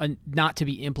or not to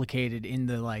be implicated in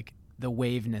the like the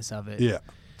waveness of it. Yeah.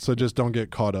 So just don't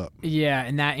get caught up. Yeah,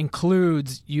 and that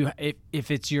includes you. If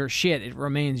it's your shit, it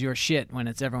remains your shit when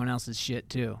it's everyone else's shit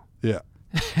too. Yeah.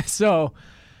 So,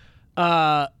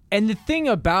 and the thing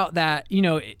about that,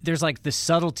 there's like the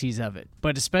subtleties of it,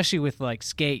 but especially with like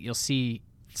skate, you'll see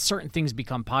certain things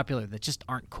become popular that just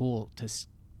aren't cool to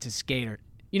skate, or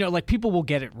like people will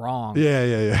get it wrong.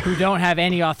 Yeah. Who don't have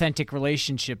any authentic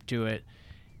relationship to it,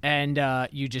 and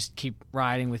you just keep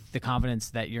riding with the confidence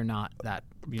that you're not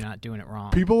doing it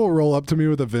wrong. People will roll up to me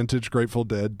with a vintage Grateful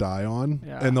Dead die on,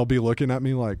 Yeah. and they'll be looking at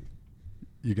me like,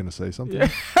 "You gonna say something?"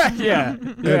 Yeah.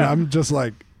 And I'm just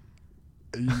like,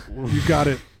 "You got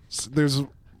it." There's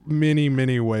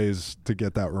many ways to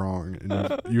get that wrong,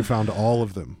 and you found all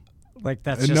of them. Like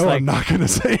that's And just no, like I'm not gonna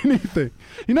say anything.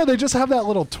 They just have that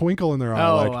little twinkle in their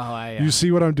eye. yeah. You see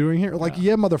what I'm doing here? Like,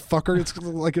 yeah, motherfucker. It's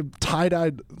like a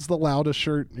tie-dyed. It's the loudest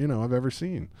shirt I've ever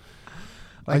seen.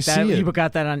 Like I that, see it. you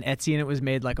got that on Etsy and it was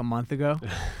made like a month ago.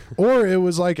 Or it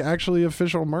was like actually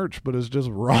official merch, but it's just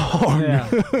wrong.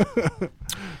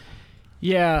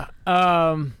 Yeah.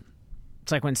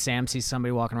 It's like when Sam sees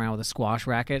somebody walking around with a squash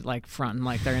racket, like fronting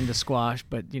like they're into squash,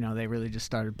 but they really just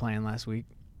started playing last week.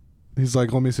 He's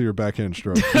like, "Let me see your backhand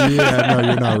stroke." Yeah, no,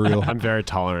 you're not real. I'm very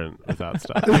tolerant with that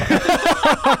stuff.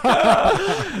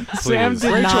 Sam Please.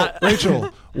 did not. Rachel,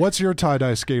 what's your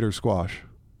tie-dye skater squash?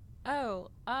 Oh,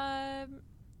 I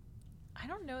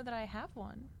don't know that I have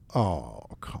one. Oh,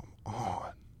 come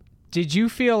on. Did you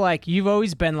feel like you've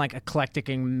always been like eclectic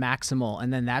and maximal,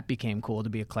 and then that became cool to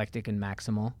be eclectic and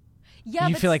maximal? Yeah,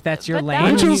 You feel like that's your but lane?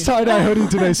 that was- Rachel's tie-dye hoodie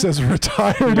today says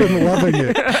retired and loving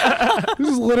it. This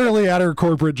is literally at her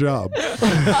corporate job. You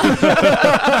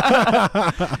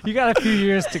got a few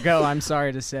years to go. I'm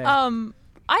sorry to say. I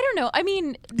don't know. I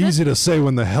mean, Easy to say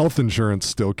when the health insurance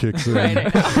still kicks in.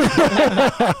 Right.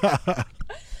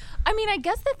 I mean, I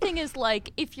guess the thing is,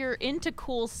 like, if you're into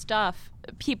cool stuff,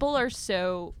 people are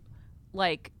so,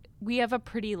 like, we have a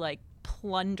pretty, like,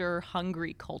 plunder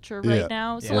hungry culture right Yeah.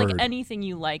 now. So, Yeah. like, Word. anything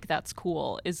you like that's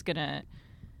cool is gonna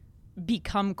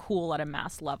become cool at a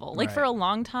mass level. Like, for Right. a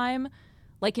long time,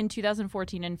 like in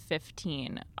 2014 and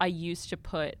 15, I used to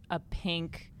put a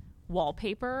pink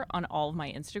wallpaper on all of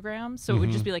my Instagram. So it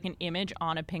would just be like an image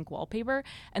on a pink wallpaper.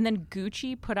 And then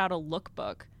Gucci put out a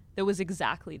lookbook that was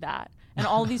exactly that. And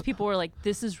all of these people were like,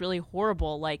 "This is really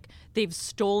horrible. Like, they've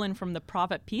stolen from the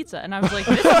Prophet Pizza." And I was like,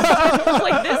 "This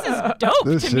is dope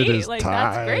This to shit me. is Like, tight."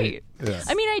 that's great." Yeah.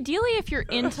 I mean, ideally, if you're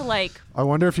into like, I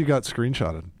wonder if you got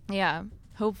screenshotted. yeah,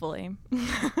 hopefully.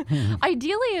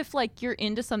 Ideally, if like you're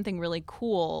into something really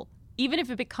cool, even if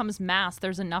it becomes mass,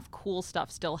 there's enough cool stuff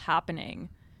still happening,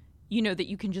 that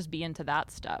you can just be into that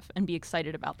stuff and be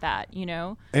excited about that,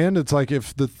 And it's like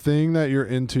if the thing that you're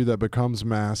into that becomes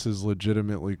mass is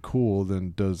legitimately cool,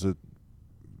 then does it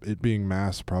being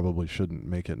mass probably shouldn't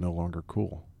make it no longer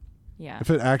cool. Yeah. If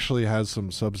it actually has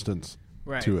some substance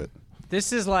Right. to it.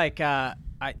 This is like it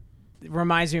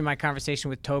reminds me of my conversation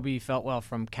with Toby Feltwell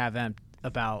from Cavemp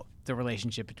about the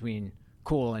relationship between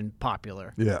cool and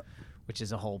popular, Yeah. which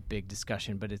is a whole big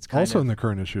discussion, but it's kind Also of in the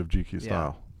current issue of GQ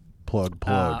Style.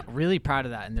 Plug. really proud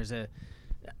of that. And there's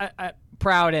I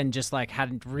proud and just like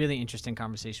had a really interesting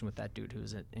conversation with that dude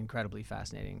who's an incredibly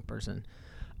fascinating person.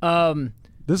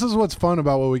 This is what's fun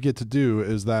about what we get to do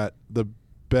is that the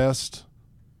best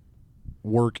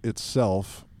work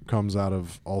itself comes out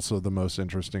of also the most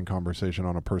interesting conversation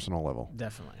on a personal level.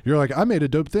 Definitely. You're like, I made a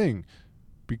dope thing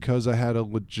because I had a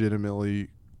legitimately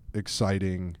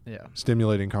exciting,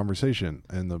 stimulating conversation,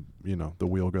 and the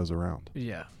wheel goes around.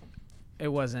 Yeah.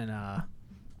 It wasn't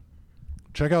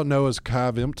Check out Noah's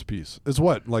Cavempt piece. It's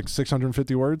what, like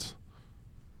 650 words?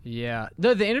 yeah.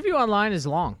 The interview online is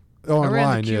long. Oh, I ran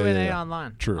online, the Q&A yeah.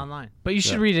 online. True. Online. But you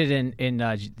should read it in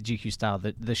GQ style.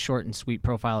 The short and sweet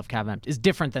profile of Cavempt is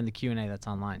different than the Q&A that's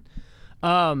online.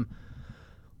 What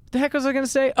the heck was I going to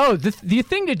say? Oh, the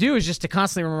thing to do is just to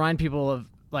constantly remind people of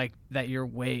like that you're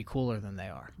way cooler than they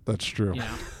are. That's true.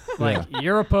 Like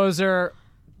you're a poser.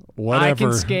 Whatever. I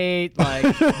can skate.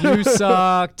 Like you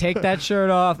suck. Take that shirt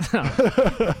off.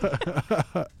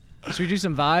 Should we do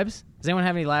some vibes? Does anyone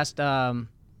have any last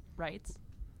Rights.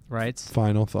 rights?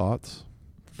 Final thoughts.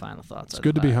 Final thoughts. It's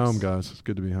good to be home, guys. It's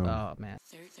good to be home. Oh man.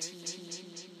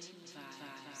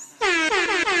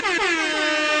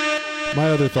 My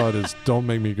other thought is don't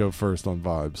make me go first on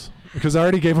vibes. Because I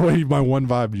already gave away my one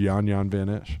vibe, Jan Van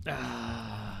Esch.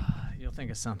 You'll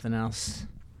think of something else.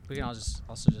 We can all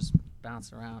also just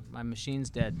bounce around. My machine's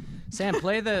dead. Sam,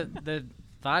 play the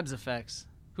vibes effects.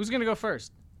 Who's gonna go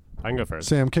first? I can go first.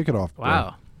 Sam, kick it off. bro.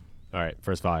 Wow. All right,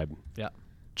 first vibe. Yeah.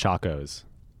 Chacos.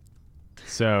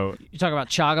 So You talk about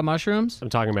chaga mushrooms? I'm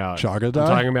talking about Chaga I'm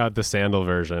talking about the sandal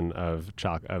version of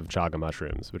chaga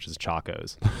mushrooms, which is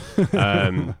chacos.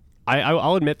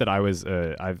 I'll admit that I was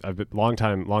I've been long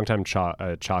time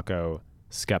Chaco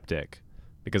skeptic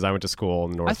because I went to school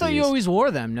in the Northeast. I thought you always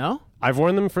wore them, no? I've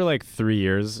worn them for like 3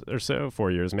 years or so,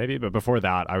 4 years maybe. But before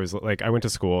that, I went to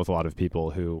school with a lot of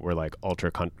people who were like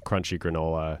ultra crunchy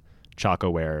granola Chaco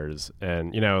wearers.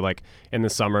 And, you know, like in the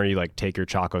summer, you like take your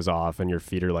Chacos off and your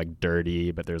feet are like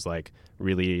dirty, but there's like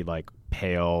really like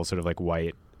pale, sort of like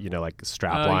white, you know, like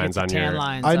strap lines on your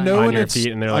lines I on know your- when on your it's-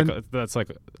 feet. And they're like, that's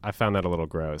like, I found that a little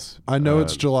gross. I know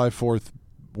it's July 4th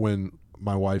when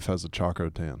my wife has a Chaco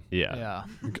tan. Yeah. Yeah.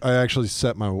 I actually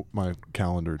set my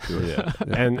calendar to it. Yeah.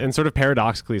 And sort of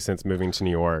paradoxically, since moving to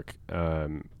New York,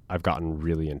 I've gotten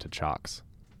really into chalks.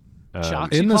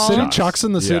 Chalks, In you the call city? them? Chalks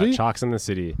in the city? Yeah, chalks in the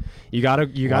city. You gotta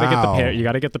get the Wow. you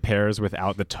gotta get the pairs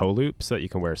without the toe loop so that you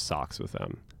can wear socks with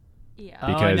them. Yeah. Oh,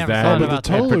 I Because never then thought but about the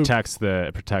toe that. loop-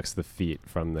 it protects the feet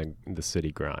from the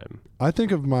city grime. I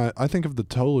think of the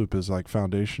toe loop as like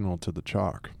foundational to the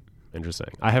chalk.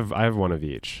 Interesting. I have one of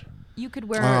each. You could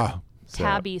wear So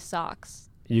tabby socks.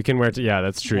 you can wear yeah,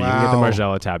 that's true. You can get the Wow.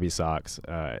 Margiela tabby socks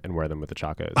and wear them with the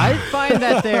chacos. I find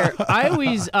that I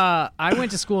always I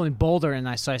went to school in Boulder and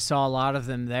I saw a lot of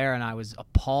them there and I was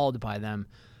appalled by them.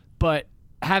 But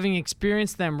having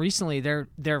experienced them recently, they're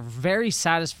very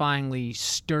satisfyingly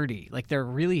sturdy. Like they're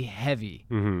really heavy.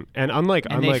 And unlike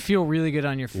And they feel really good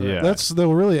on your foot. Yeah.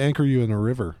 They'll really anchor you in a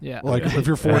river. Yeah. Like if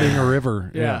you're fording a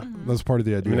river. Yeah. That's part of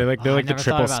the I idea. mean, they're Oh, like I the never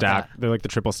triple thought about stack. that. They're like the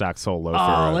triple stack sole loafer. Oh,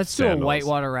 of let's do a sandals.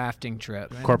 whitewater rafting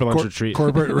trip. Corporate lunch retreat.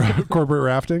 corporate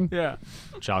rafting. Yeah.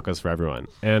 Chacos for everyone.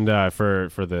 And for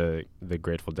the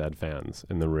Grateful Dead fans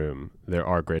in the room, there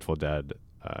are Grateful Dead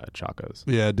Chacos.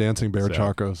 Yeah, dancing bear So-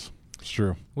 chacos. It's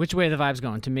true. Which way are the vibes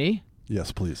going? To me?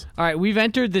 Yes, please. All right, we've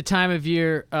entered the time of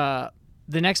year. The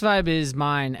next vibe is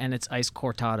mine, and it's ice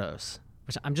cortados,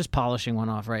 which I'm just polishing one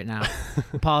off right now.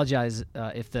 Apologize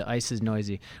if the ice is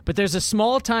noisy. But there's a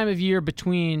small time of year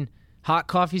between hot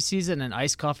coffee season and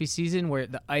iced coffee season where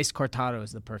the ice cortado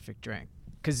is the perfect drink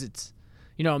because it's,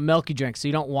 you know, a milky drink, so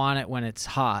you don't want it when it's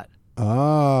hot.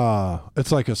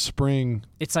 It's like a spring,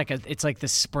 It's like the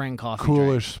spring coffee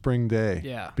coolish drink. spring day.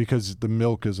 Yeah. Because the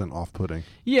milk isn't off-putting.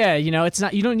 Yeah, you know, it's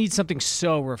not. You don't need something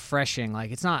so refreshing.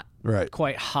 Like it's not Right.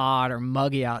 quite hot or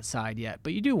muggy outside yet,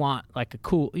 but you do want like a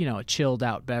cool, you know, a chilled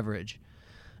out beverage,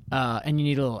 and you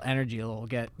need a little energy, a little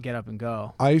get up and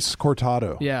go. Ice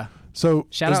cortado. Yeah, So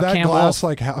Shout is out that Campbell. glass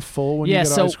like half full when yeah. you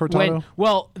get So ice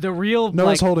cortado? the real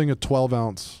Noah's like, holding a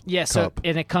 12-ounce yeah. So cup.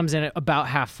 and it comes in about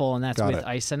half full, and that's Got with it.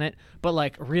 ice in it. But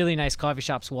like really nice coffee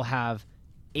shops will have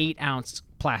 8-ounce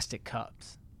plastic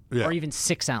cups. Yeah. Or even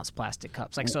 6-ounce plastic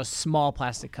cups, like so a small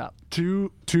plastic cup.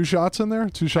 Two shots in there?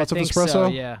 2 shots I of think espresso? so,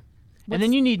 yeah. And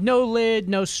then you need no lid,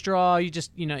 no straw. You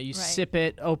just, you know, you Right. sip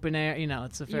it, open air. You know,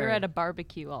 it's a very. You're at a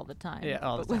barbecue all the time. Yeah,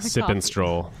 all the but with Sip and coffee.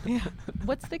 stroll.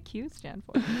 What's the Q stand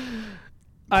for?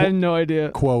 I have no idea.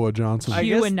 Quoa Johnson.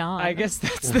 QAnon. I guess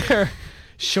that's their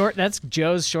short. That's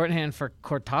Joe's shorthand for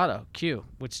cortado, Q,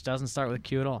 which doesn't start with a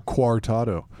Q at all.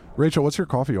 Quartado. Rachel, what's your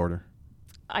coffee order?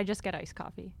 I just get iced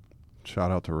coffee.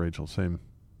 Shout out to Rachel. Same.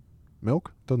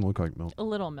 Milk? Doesn't look like milk. A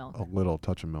little milk. A little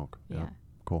touch of milk. Yeah.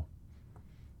 Cool.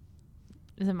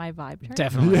 Is it my vibe turn?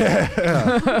 Definitely.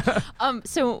 Yeah.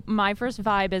 So my first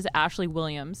vibe is Ashley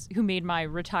Williams, who made my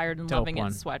Retired and Dope Loving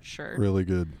one. It sweatshirt. Really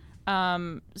good.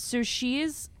 So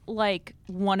she's like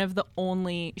one of the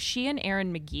only, she and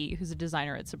Erin McGee, who's a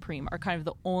designer at Supreme, are kind of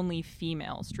the only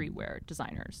female streetwear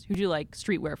designers who do like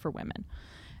streetwear for women.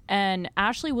 And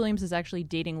Ashley Williams is actually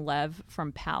dating Lev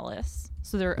from Palace.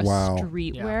 So they're a Wow.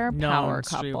 streetwear Yeah. power Known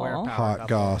couple. streetwear power Hot couple.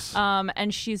 goss.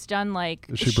 And she's done like,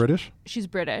 Is she British? She's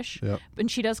British. Yep. And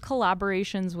she does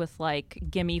collaborations with like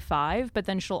Gimme 5, but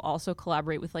then she'll also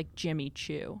collaborate with like Jimmy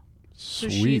Choo. So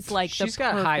Sweet. she's like She's the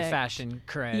got high perfect- fashion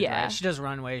cred. Yeah. Right? She does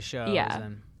runway shows. Yeah.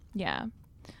 And Yeah.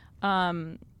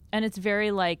 And it's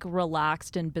very like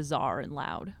relaxed and bizarre and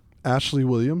loud. Ashley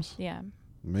Williams. Yeah.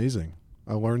 Amazing.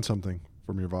 I learned something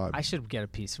from your vibe. I should get a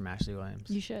piece from Ashley Williams.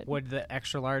 You should. Would the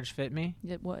extra large fit me?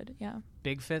 It would. Yeah.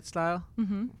 Big fit style?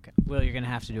 Mm-hmm. Okay. Will, you're going to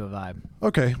have to do a vibe.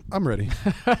 Okay, I'm ready.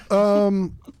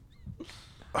 I'm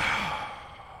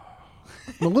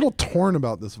a little torn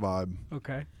about this vibe.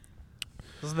 Okay.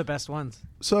 Those are the best ones.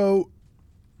 So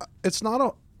it's not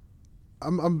a.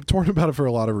 I'm torn about it for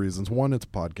a lot of reasons. One, it's a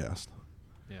podcast.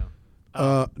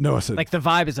 Yeah. Noah said. Like the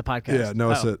vibe is a podcast. yeah.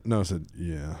 Noah Oh. said. Noah said.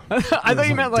 Yeah. I thought you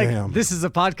was meant like, like damn. this is a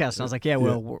podcast. And I was like, yeah,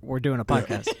 well, we're doing a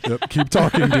podcast. Yep. Keep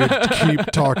talking, dude.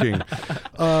 Keep talking.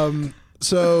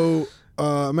 So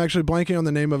I'm actually blanking on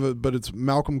the name of it, but it's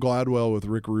Malcolm Gladwell with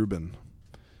Rick Rubin.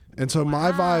 And so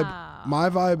my vibe. My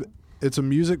Vibe, it's a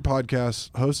music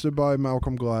podcast hosted by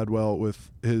Malcolm Gladwell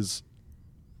with his...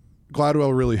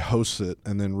 Gladwell really hosts it,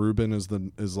 and then Ruben is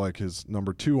like his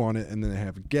number 2 on it, and then they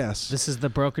have guests. This is the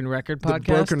Broken Record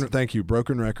podcast? Thank you,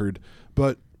 Broken Record.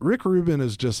 But Rick Rubin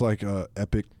is just like a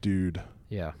epic dude.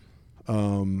 Yeah.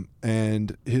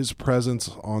 And his presence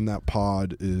on that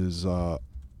pod is...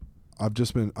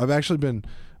 I've actually been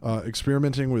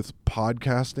experimenting with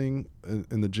podcasting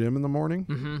in the gym in the morning.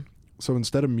 Mm-hmm. So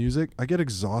instead of music, I get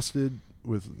exhausted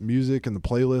with music and the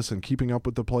playlist and keeping up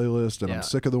with the playlist, and I'm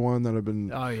sick of the one that I've been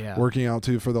working out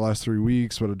to for the last 3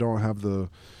 weeks, but I don't have the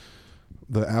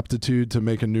aptitude to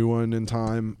make a new one in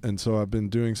time. And so I've been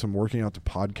doing some working out to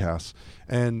podcasts.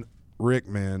 And Rick,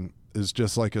 man, is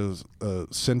just like a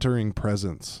centering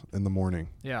presence in the morning.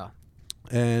 Yeah.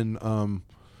 And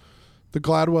the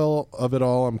Gladwell of it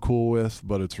all I'm cool with,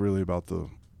 but it's really about the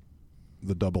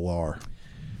double R.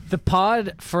 The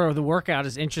pod for the workout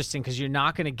is interesting because you're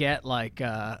not going to get like,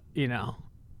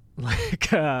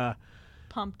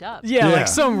 pumped up. Yeah, like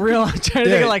some real, I'm trying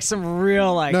to think of like some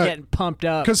real, getting pumped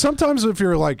up. Because sometimes if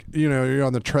you're like, you're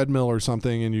on the treadmill or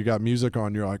something and you got music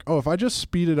on, you're like, oh, if I just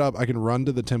speed it up, I can run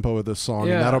to the tempo of this song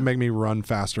and that'll make me run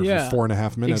faster for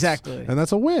 4.5 minutes. Exactly. And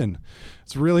that's a win.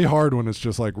 It's really hard when it's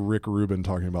just like Rick Rubin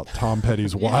talking about Tom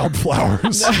Petty's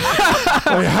Wildflowers.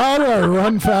 Like, how do I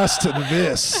run fast to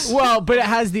this? Well, but it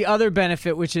has the other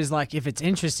benefit, which is like if it's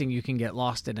interesting, you can get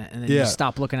lost in it and then you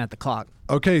stop looking at the clock.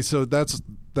 Okay, so that's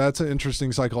an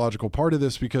interesting psychological part of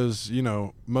this because,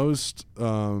 most,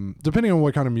 depending on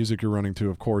what kind of music you're running to,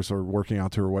 of course, or working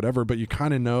out to or whatever, but you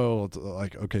kind of know,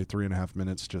 like, okay, 3.5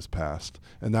 minutes just passed.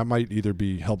 And that might either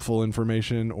be helpful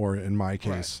information or, in my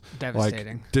case,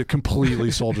 devastating. Like, completely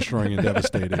soul-destroying and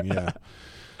devastating, yeah.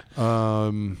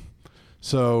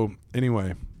 So,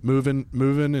 anyway, moving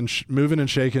and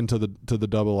shaking to the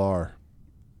double R.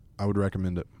 I would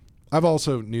recommend it. I've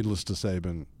also, needless to say,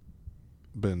 been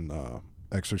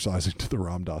exercising to the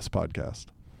Ram Dass podcast.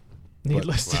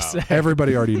 Needless to say.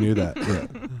 Everybody already knew that. Yeah.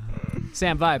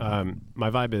 Sam, vibe. My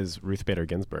vibe is Ruth Bader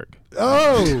Ginsburg.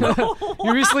 Oh!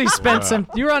 You recently spent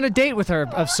you were on a date with her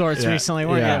of sorts recently,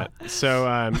 weren't you? So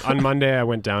on Monday I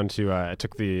went down to, I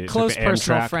took the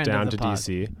Amtrak down to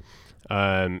D.C.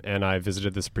 And I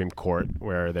visited the Supreme Court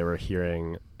where they were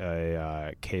hearing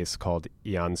a case called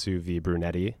Iancu v.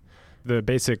 Brunetti. The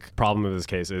basic problem of this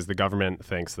case is the government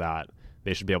thinks that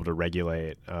they should be able to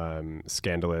regulate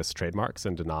scandalous trademarks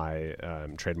and deny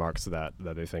trademarks that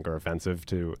they think are offensive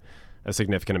to a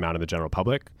significant amount of the general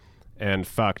public, and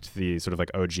fucked the sort of like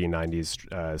OG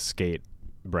 90s skate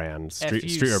brand,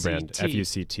 streetwear brand,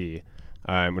 FUCT,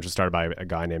 which was started by a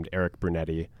guy named Eric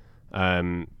Brunetti,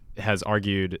 has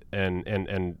argued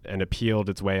and appealed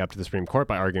its way up to the Supreme Court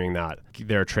by arguing that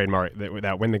their trademark,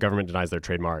 that when the government denies their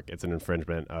trademark, it's an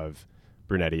infringement of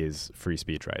Brunetti's free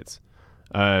speech rights.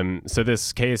 So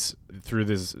this case, through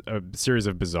this series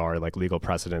of bizarre legal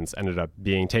precedents, ended up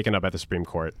being taken up at the Supreme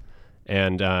Court.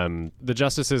 And the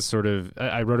justices sort of,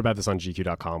 I wrote about this on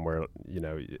GQ.com where,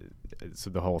 so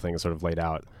the whole thing is sort of laid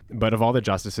out. But of all the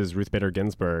justices, Ruth Bader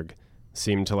Ginsburg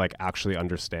seemed to actually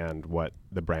understand what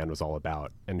the brand was all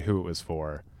about and who it was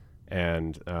for,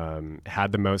 and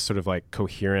had the most sort of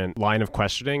coherent line of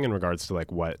questioning in regards to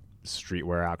what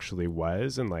streetwear actually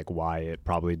was and why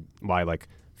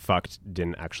fucked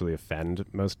didn't actually offend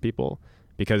most people,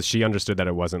 because she understood that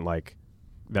it wasn't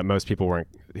that most people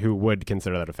who would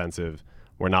consider that offensive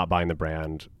were not buying the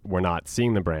brand, were not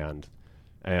seeing the brand,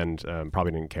 and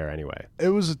probably didn't care anyway. It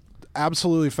was an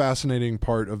absolutely fascinating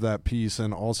part of that piece,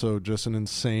 and also just an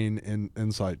insane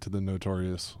insight to the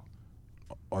notorious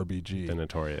RBG. The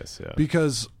notorious, yeah.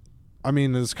 Because, I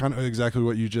mean, it's kind of exactly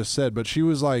what you just said, but she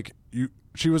was like,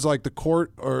 the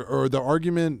court or the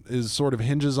argument is sort of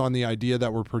hinges on the idea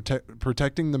that we're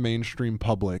protecting the mainstream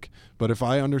public. But if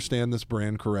I understand this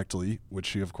brand correctly, which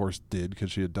she of course did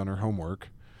because she had done her homework,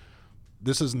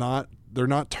 they're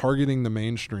not targeting the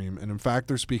mainstream. And in fact,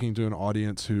 they're speaking to an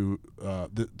audience to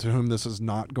whom this is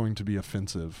not going to be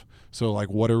offensive. So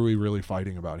what are we really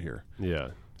fighting about here? Yeah.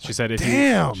 She said,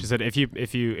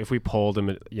 if we polled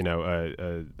a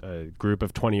group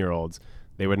of 20-year-olds,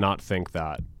 they would not think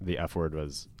that the F word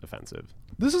was offensive.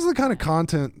 This is the kind of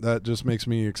content that just makes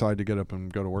me excited to get up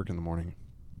and go to work in the morning.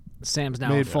 Sam's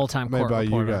now a full-time court made by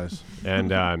reporter. you guys.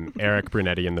 And Eric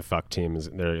Brunetti and the fuck team,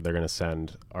 they're going to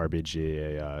send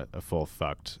RBG a full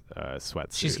fucked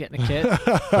sweatsuit. She's getting a kit.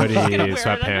 Hoodie,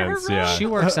 sweatpants. Yeah. She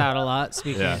works out a lot.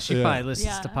 She probably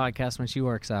listens Yeah. to podcasts when she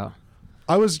works out.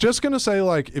 I was just going to say,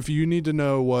 if you need to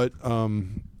know what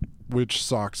which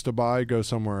socks to buy, go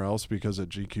somewhere else, because at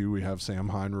GQ we have Sam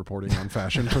Hine reporting on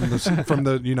fashion from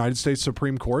the United States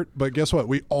Supreme Court. But guess what?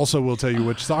 We also will tell you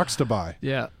which socks to buy.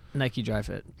 Yeah, Nike Dry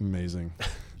Fit. Amazing.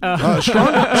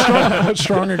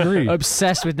 Strong agree.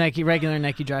 Obsessed with regular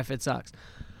Nike Dry Fit socks.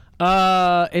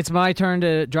 It's my turn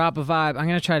to drop a vibe. I'm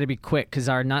going to try to be quick because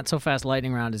our not so fast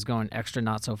lightning round is going extra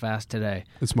not so fast today.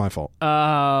 It's my fault.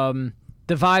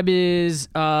 The vibe is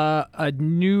a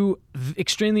new,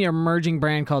 extremely emerging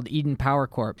brand called Eden Power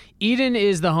Corp. Eden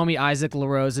is the homie Isaac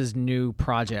LaRose's new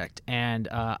project, and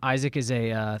Isaac is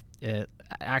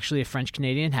actually a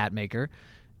French-Canadian hat maker,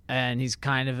 and he's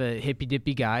kind of a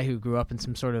hippy-dippy guy who grew up in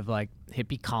some sort of like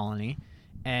hippie colony,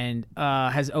 and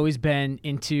has always been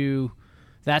into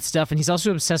that stuff. And he's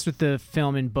also obsessed with the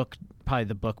film and book, probably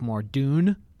the book more,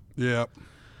 Dune. Yeah.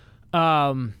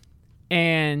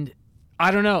 And I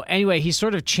don't know. Anyway, he's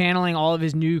sort of channeling all of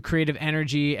his new creative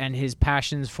energy and his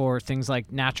passions for things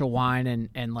like natural wine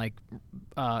and like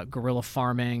guerrilla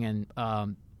farming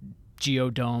and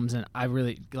geodomes, and I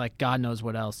really like God knows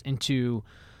what else, into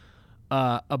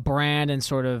a brand and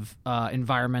sort of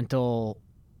environmental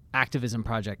activism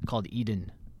project called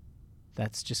Eden.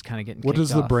 That's just kind of getting What kicked does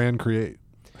the off. brand create?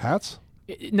 Hats?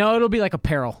 No, it'll be like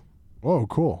apparel. Oh,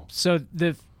 cool. So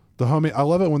The homie, I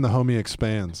love it when the homie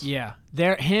expands. yeah,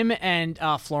 him and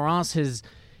Florence, his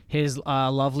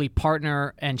lovely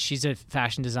partner, and she's a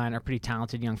fashion designer, pretty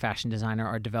talented young fashion designer,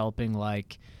 are developing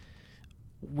like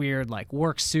weird like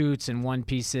work suits and one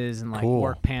pieces and like Cool.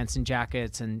 work pants and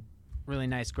jackets and really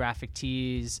nice graphic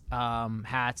tees,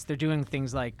 hats. They're doing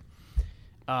things like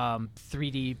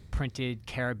 3D printed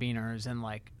carabiners and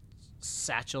like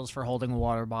satchels for holding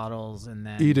water bottles, and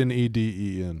then Eden,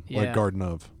 Eden, Yeah. like Garden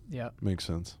of. Yep, Makes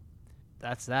sense.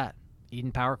 that's that.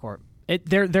 Eden Power Corp.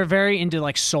 They're very into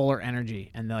like solar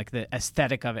energy, and like the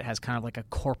aesthetic of it has kind of like a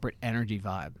corporate energy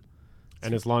vibe.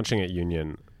 And it's launching at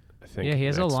Union, I think. Yeah, he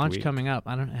has a next launch week. coming up.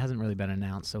 It hasn't really been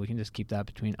announced, so we can just keep that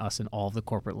between us and all the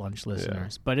corporate lunch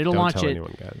listeners. But it'll Don't launch tell it.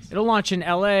 anyone, guys. It'll launch in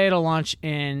LA. It'll launch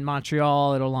in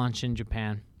Montreal. It'll launch in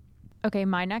Japan. Okay,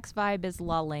 my next vibe is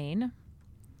La Lane.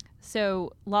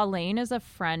 So La Lane is a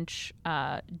French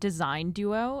design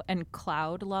duo, and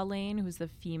Cloud La Lane, who's the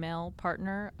female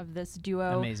partner of this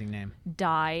duo, Amazing name.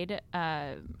 died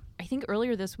I think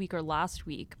earlier this week or last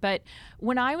week. But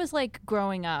when I was like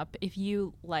growing up, if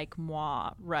you like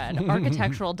moi read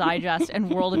Architectural Digest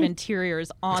and World of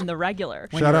Interiors on the regular,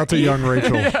 Shout out to young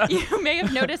Rachel. you may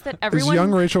have noticed that Is everyone young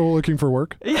Rachel looking for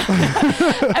work?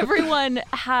 everyone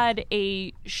had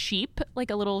a sheep, like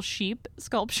a little sheep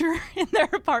sculpture in their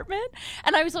apartment.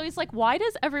 And I was always like, why do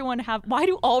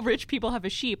all rich people have a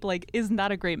sheep? Like, isn't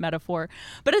that a great metaphor?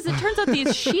 But as it turns out,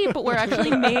 these sheep were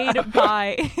actually made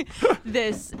by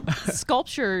this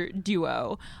sculpture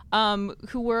duo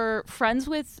who were friends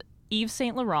with Yves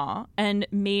Saint Laurent and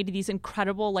made these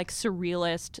incredible, like,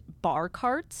 surrealist bar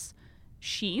carts,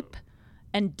 sheep,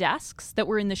 and desks that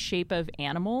were in the shape of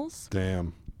animals.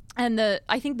 Damn. And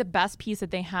I think the best piece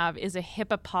that they have is a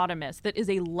hippopotamus that is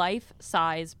a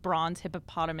life-size bronze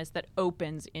hippopotamus that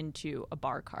opens into a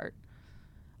bar cart.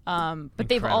 But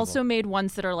they've Incredible. also made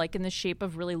ones that are like in the shape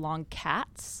of really long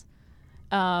cats,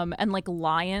 and like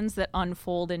lions that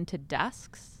unfold into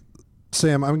desks.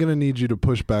 Sam, I'm going to need you to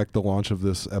push back the launch of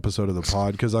this episode of the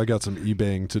pod because I got some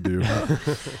eBaying to do.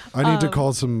 I need to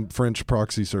call some French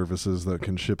proxy services that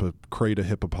can ship a crate of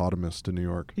hippopotamus to New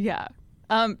York. Yeah.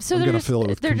 So I'm they're going to just, fill it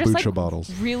with they're just kombucha like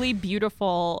bottles. really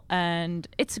beautiful, and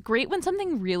it's great when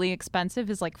something really expensive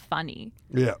is like funny.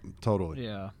 Yeah, totally.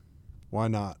 Yeah. Why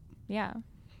not? Yeah.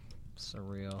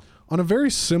 Surreal. On a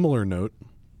very similar note,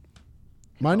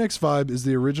 my next vibe is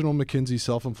the original McKinsey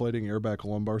self-inflating airbag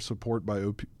lumbar support by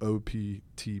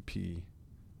OPTP.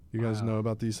 You guys Wow. know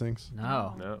about these things?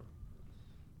 No. No.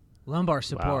 Lumbar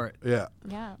support. Yeah.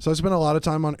 Yeah. So I spent a lot of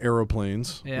time on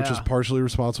aeroplanes, which is Yeah. partially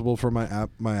responsible for my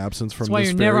absence from That's why this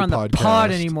you're very never on the podcast.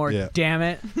 pod anymore, Yeah. damn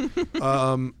it.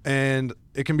 And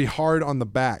it can be hard on the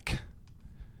back.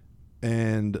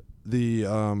 And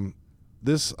the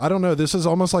this, I don't know, this is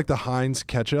almost like the Heinz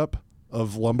ketchup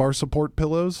of lumbar support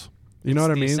pillows. You know It's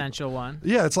what I the mean? essential one.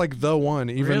 Yeah, it's like the one.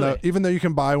 Really? Even though you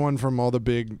can buy one from all the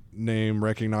big name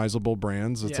recognizable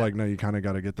brands, it's Yeah. like no, you kind of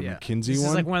got to get the Yeah. McKinsey This one.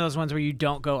 is like one of those ones where you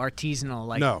don't go artisanal.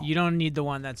 Like, No. you don't need the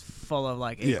one that's full of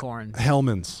like Yeah. acorns.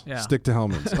 Hellman's. Yeah. Stick to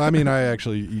Hellman's. I mean, I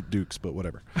actually eat Dukes, but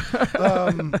whatever.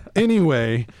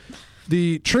 Anyway,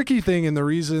 the tricky thing and the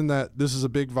reason that this is a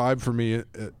big vibe for me,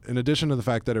 in addition to the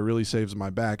fact that it really saves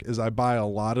my back, is I buy a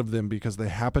lot of them because they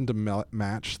happen to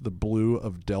match the blue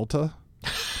of Delta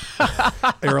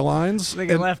Airlines. They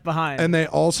get left behind. And they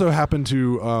also happen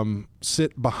to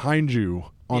sit behind you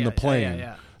on Yeah, the plane.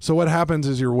 yeah. So what happens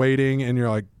is you're waiting and you're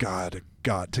like, God,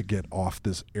 got to get off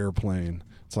this airplane.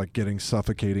 It's like getting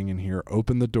suffocating in here.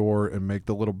 Open the door and make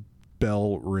the little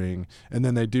bell ring. And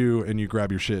then they do, and you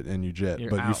grab your shit and you jet. You're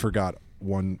But you out. forgot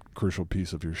one crucial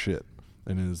piece of your shit,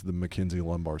 and it is the McKinsey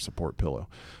lumbar support pillow.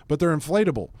 But they're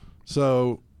inflatable.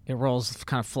 So It rolls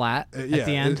kind of flat yeah, at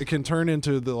the end. It can turn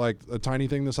into like a tiny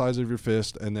thing the size of your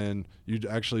fist, and then you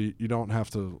don't have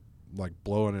to like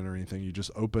blow on it or anything. You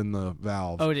just open the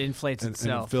valve. Oh, it inflates and it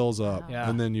itself. fills up, Yeah.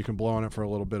 and then you can blow on it for a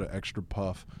little bit of extra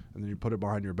puff, and then you put it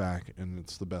behind your back, and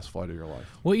it's the best flight of your life.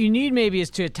 What you need maybe is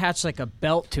to attach like a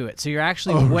belt to it, so you're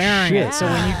actually Oh, wearing shit. it. So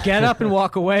when you get up and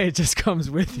walk away, it just comes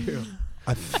with you.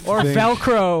 Or think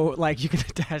Velcro, like you can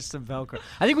attach some Velcro.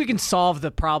 I think we can solve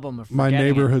the problem of My forgetting it.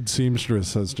 neighborhood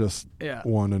seamstress has just Yeah.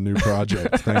 won a new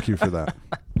project. Thank you for that.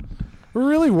 We're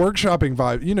really workshopping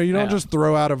vibe. You know, you don't Yeah. just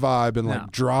throw out a vibe and No.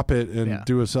 like drop it and Yeah.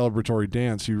 do a celebratory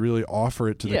dance. You really offer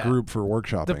it to the Yeah. group for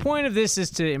workshopping. The point of this is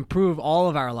to improve all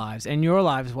of our lives and your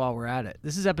lives while we're at it.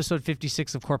 This is episode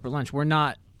 56 of Corporate Lunch. We're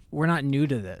not new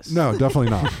to this. No, definitely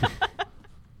not.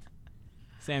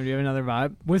 Sam, do you have another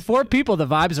vibe? With 4 people, the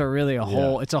vibes are really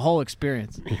it's a whole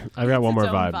experience. I've got one more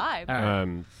its own vibe. vibe. All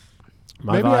right.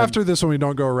 My Maybe vibe, after this one, we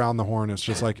don't go around the horn. It's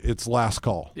just like it's last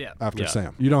call. Yeah. After Yeah.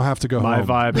 Sam, you don't have to go my home.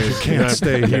 vibe is You can't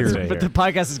stay here. But the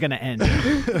podcast is going to end.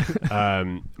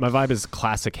 My vibe is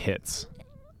Classic Hits.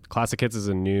 Classic Hits is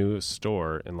a new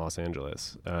store in Los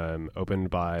Angeles, opened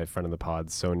by a friend of the pod,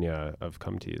 Sonia of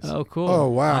Cumtees. Oh, cool. Oh,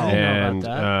 wow. I didn't know And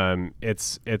about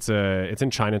that. it's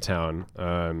in Chinatown,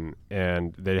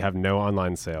 and they have no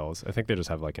online sales. I think they just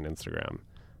have like an Instagram.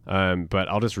 But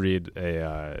I'll just read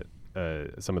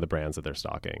some of the brands that they're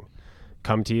stocking: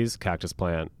 Cumtees, Cactus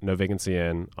Plant, No Vacancy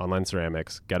Inn, Online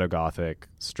Ceramics, Ghetto Gothic,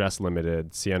 Stress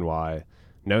Limited, CNY,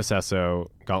 No Cesso,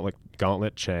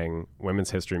 Gauntlet Cheng,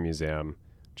 Women's History Museum,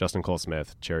 Justin Cole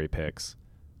Smith, Cherry Picks,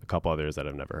 a couple others that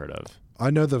I've never heard of. I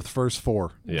know the first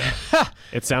 4. Yeah,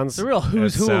 it sounds It's a real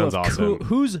who's it who sounds of awesome.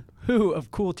 who's who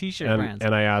of cool T-shirt brands.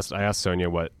 And I asked Sonia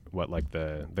what like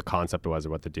the concept was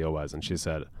or what the deal was, and she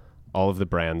said all of the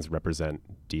brands represent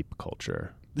deep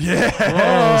culture. Yes.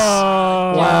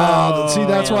 Oh, Wow. See,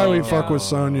 that's why we There you fuck go. with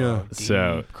Sonia.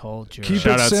 So deep culture. Keep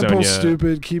Shout it out, simple, Sonia.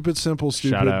 stupid. Keep it simple,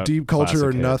 stupid. Shout out Deep culture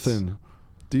or Classic Hits. nothing.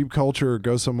 Deep culture or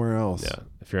go somewhere else. yeah,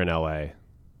 if you're in LA,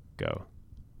 go.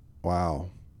 Wow.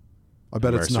 I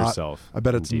bet Immerse it's not. yourself I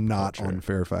bet in it's deep not culture. on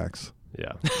Fairfax.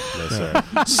 Yeah, no sir.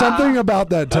 Something about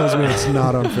that tells me it's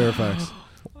not on Fairfax.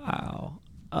 Wow.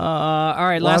 All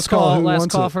right, Last last call. call. Who Last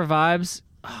wants call it? for vibes.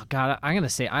 Oh God, I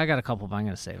got a couple, but I'm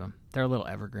gonna save them. They're a little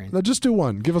evergreen. No, just do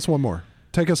one. Give us one more.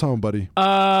 Take us home, buddy.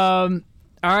 All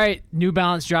right. New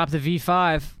Balance dropped the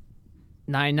V5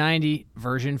 990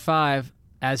 version 5,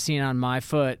 as seen on my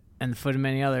foot and the foot of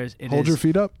many others. It Hold is- your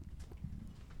feet up.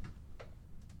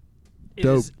 it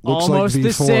Dope. is Looks like almost the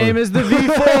V4. same as the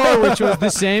V4, which was the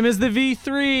same as the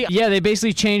V3. Yeah, they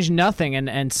basically changed nothing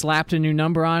and slapped a new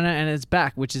number on it, and it's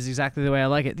back, which is exactly the way I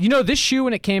like it. You know, this shoe,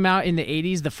 when it came out in the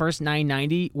 80s, the first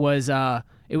 990 was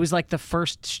it was like the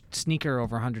first sneaker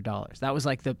over $100. That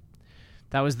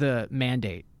was the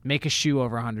mandate. Make a shoe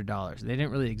over $100. They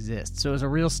didn't really exist, so it was a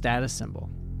real status symbol,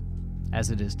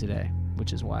 as it is today,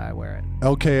 which is why I wear it.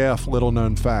 LKF, little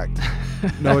known fact.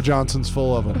 Noah Johnson's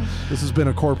full of them. This has been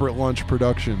a Corporate Lunch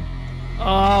production.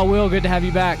 Oh, Will, good to have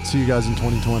you back. See you guys in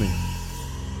 2020.